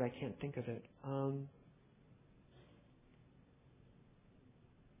the word? I can't think of it.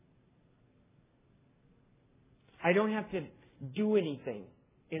 I don't have to do anything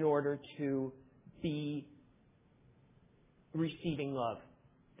in order to be receiving love.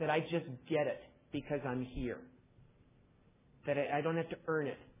 That I just get it because I'm here. That I don't have to earn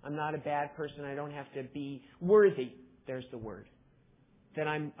it. I'm not a bad person. I don't have to be worthy. There's the word. That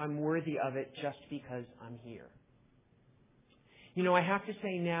I'm worthy of it just because I'm here. You know, I have to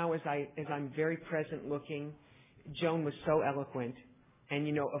say now, as I'm very present looking, Joan was so eloquent. And,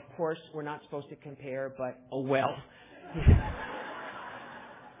 you know, of course, we're not supposed to compare, but oh well.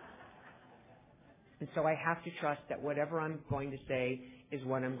 And so I have to trust that whatever I'm going to say is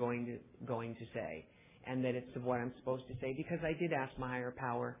what I'm going to say. And that it's what I'm supposed to say, because I did ask my higher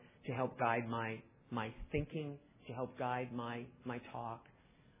power to help guide my thinking, to help guide my talk.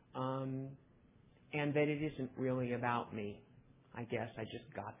 And that it isn't really about me. I guess I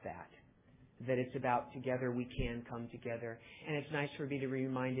just got that. That it's about together we can come together. And it's nice for me to be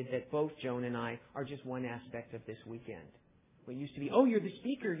reminded that both Joan and I are just one aspect of this weekend. What used to be, oh, you're the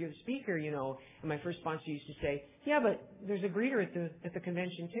speaker, you know. And my first sponsor used to say, yeah, but there's a greeter at the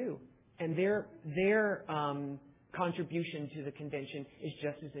convention too. And their contribution to the convention is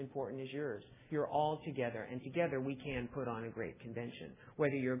just as important as yours. You're all together, and together we can put on a great convention.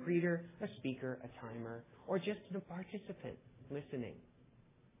 Whether you're a greeter, a speaker, a timer, or just a participant listening.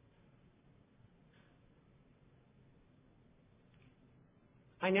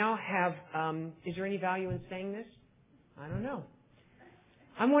 I now have, is there any value in saying this? I don't know.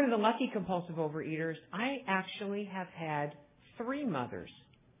 I'm one of the lucky compulsive overeaters. I actually have had 3 mothers.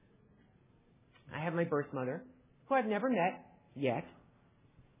 I have my birth mother, who I've never met yet.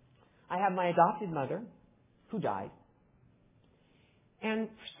 I have my adopted mother, who died. And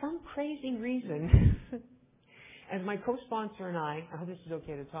for some crazy reason, as my co-sponsor and I hope this is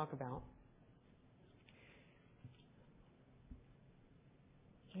okay to talk about,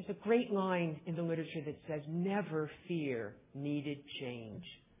 there's a great line in the literature that says, never fear needed change.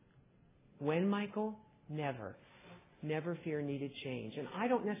 When, Michael? Never. Never fear needed change. And I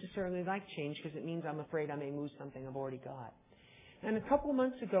don't necessarily like change because it means I'm afraid I may lose something I've already got. And a couple of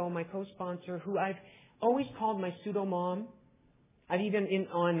months ago, my co-sponsor, who I've always called my pseudo-mom, I've even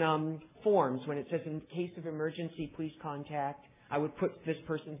on forms when it says, in case of emergency, please contact, I would put this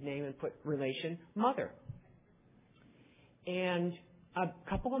person's name and put relation, mother. And a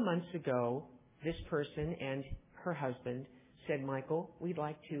couple of months ago, this person and her husband said, Michael, we'd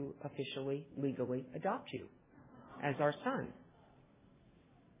like to officially, legally adopt you as our son.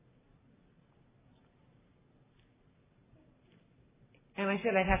 And I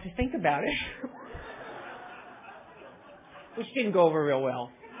said I'd have to think about it, which didn't go over real well.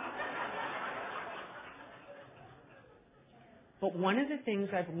 But one of the things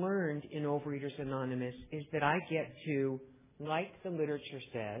I've learned in Overeaters Anonymous is that I get to, like the literature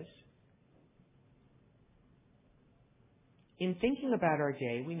says, in thinking about our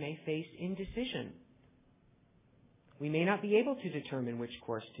day, we may face indecision. We may not be able to determine which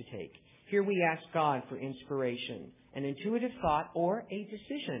course to take. Here we ask God for inspiration, an intuitive thought, or a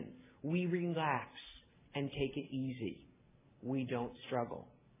decision. We relax and take it easy. We don't struggle.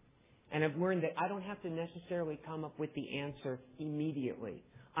 And I've learned that I don't have to necessarily come up with the answer immediately.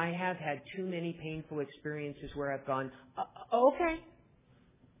 I have had too many painful experiences where I've gone, okay.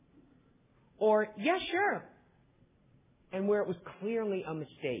 Or, yeah, sure. And where it was clearly a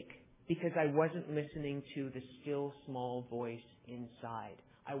mistake because I wasn't listening to the still small voice inside.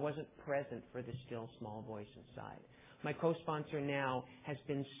 I wasn't present for the still small voice inside. My co-sponsor now has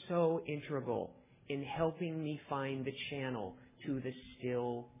been so integral in helping me find the channel to the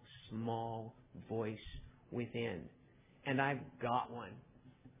still small voice within. And I've got one.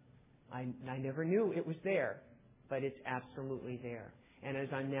 I never knew it was there, but it's absolutely there. And as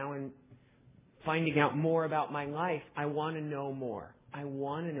I'm now finding out more about my life, I want to know more. I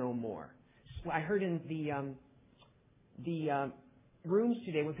want to know more. So I heard in the rooms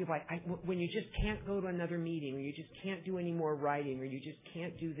today when people are like, when you just can't go to another meeting, or you just can't do any more writing, or you just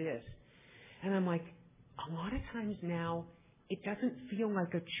can't do this. And I'm like, a lot of times now, it doesn't feel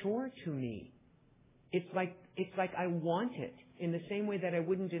like a chore to me. It's like I want it in the same way that I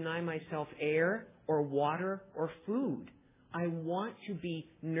wouldn't deny myself air or water or food. I want to be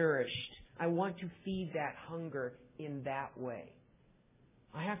nourished. I want to feed that hunger in that way.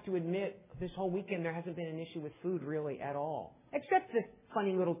 I have to admit, this whole weekend there hasn't been an issue with food really at all, except the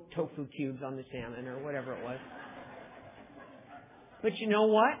funny little tofu cubes on the salmon or whatever it was. But you know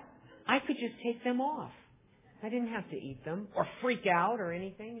what? I could just take them off. I didn't have to eat them or freak out or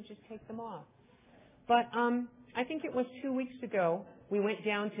anything. You just take them off. But I think it was 2 weeks ago, we went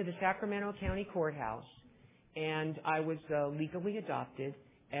down to the Sacramento County Courthouse, and I was legally adopted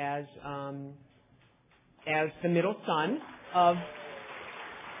as the middle son of.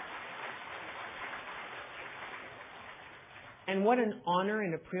 And what an honor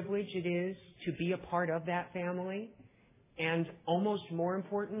and a privilege it is to be a part of that family. And almost more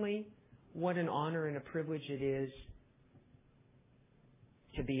importantly, what an honor and a privilege it is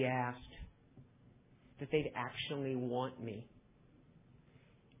to be asked that they'd actually want me.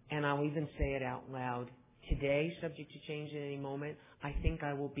 And I'll even say it out loud. Today, subject to change at any moment, I think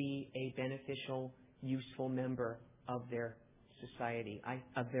I will be a beneficial, useful member of their society,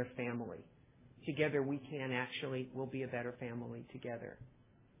 of their family. Together we'll be a better family together.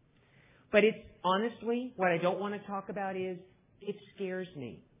 But it's honestly, what I don't want to talk about is, it scares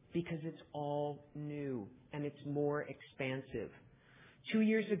me because it's all new and it's more expansive. 2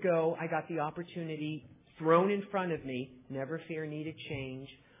 years ago, I got the opportunity thrown in front of me, never fear needed change.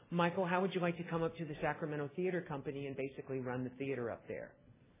 Michael, how would you like to come up to the Sacramento Theater Company and basically run the theater up there?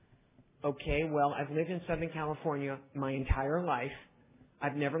 Okay, well, I've lived in Southern California my entire life.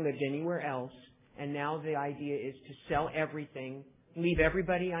 I've never lived anywhere else. And now the idea is to sell everything, leave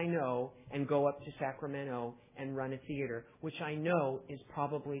everybody I know, and go up to Sacramento and run a theater, which I know is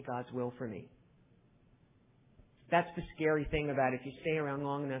probably God's will for me. That's the scary thing about it. If you stay around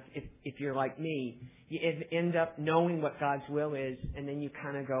long enough, if you're like me, you end up knowing what God's will is, and then you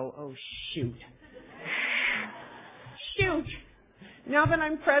kind of go, oh, shoot. Shoot! Now that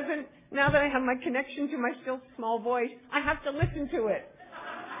I'm present, now that I have my connection to my still small voice, I have to listen to it.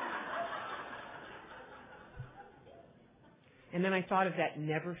 And then I thought of that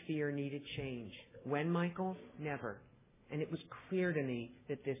never fear needed change. When, Michael? Never. And it was clear to me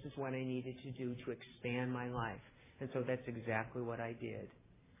that this is what I needed to do to expand my life. And so that's exactly what I did.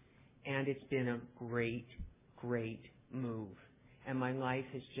 And it's been a great, great move. And my life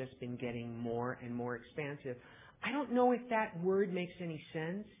has just been getting more and more expansive. I don't know if that word makes any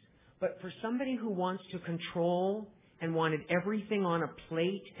sense, but for somebody who wants to control and wanted everything on a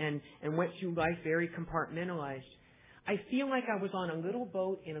plate and went through life very compartmentalized, I feel like I was on a little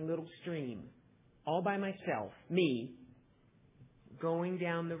boat in a little stream, all by myself, me, going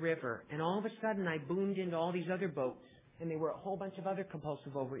down the river. And all of a sudden I boomed into all these other boats. and they were a whole bunch of other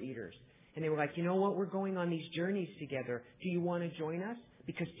compulsive overeaters. And they were like, you know what, we're going on these journeys together. Do you want to join us?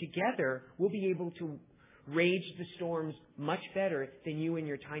 Because together we'll be able to rage the storms much better than you in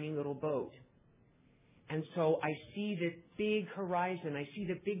your tiny little boat. And so I see the big horizon. I see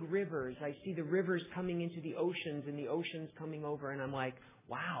the big rivers. I see the rivers coming into the oceans and the oceans coming over. And I'm like,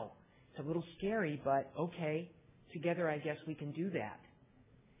 wow, it's a little scary, but okay, together I guess we can do that.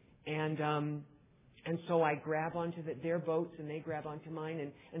 And so I grab onto their boats and they grab onto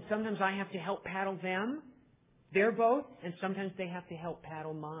mine. And sometimes I have to help paddle them, their boat, and sometimes they have to help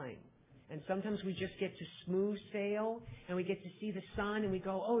paddle mine. And sometimes we just get to smooth sail and we get to see the sun and we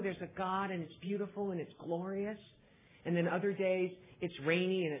go, oh, there's a God and it's beautiful and it's glorious. And then other days it's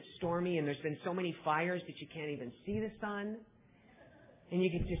rainy and it's stormy and there's been so many fires that you can't even see the sun. And you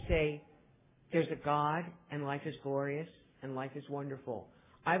get to say, there's a God and life is glorious and life is wonderful.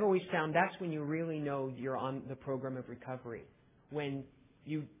 I've always found that's when you really know you're on the program of recovery. When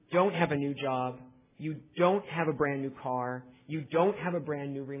you don't have a new job, you don't have a brand new car, you don't have a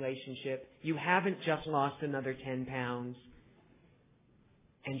brand new relationship, you haven't just lost another 10 pounds,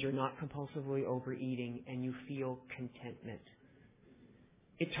 and you're not compulsively overeating, and you feel contentment.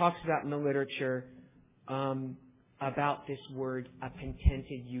 It talks about in the literature about this word, a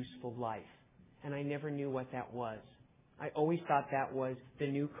contented, useful life. And I never knew what that was. I always thought that was the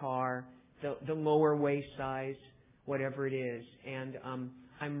new car, the lower waist size, whatever it is. And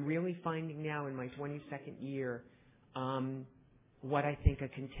I'm really finding now in my 22nd year what I think a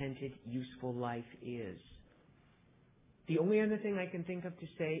contented, useful life is. The only other thing I can think of to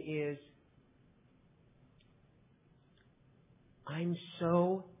say is I'm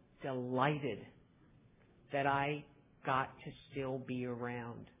so delighted that I got to still be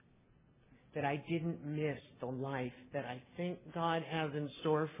around, that I didn't miss the life that I think God has in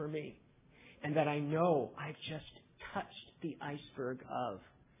store for me, and that I know I've just touched the iceberg of.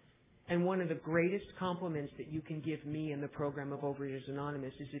 And one of the greatest compliments that you can give me in the program of Overeaters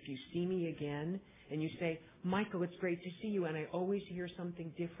Anonymous is if you see me again and you say, Michael, it's great to see you, and I always hear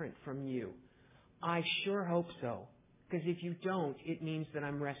something different from you. I sure hope so, because if you don't, it means that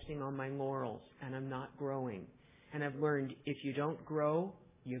I'm resting on my laurels and I'm not growing. And I've learned if you don't grow,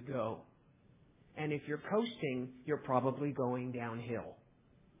 you go. And if you're coasting, you're probably going downhill.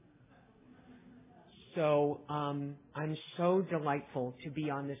 So I'm so delightful to be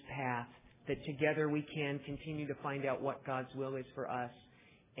on this path that together we can continue to find out what God's will is for us,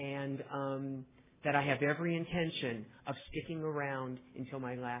 and that I have every intention of sticking around until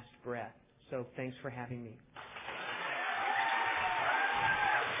my last breath. So thanks for having me.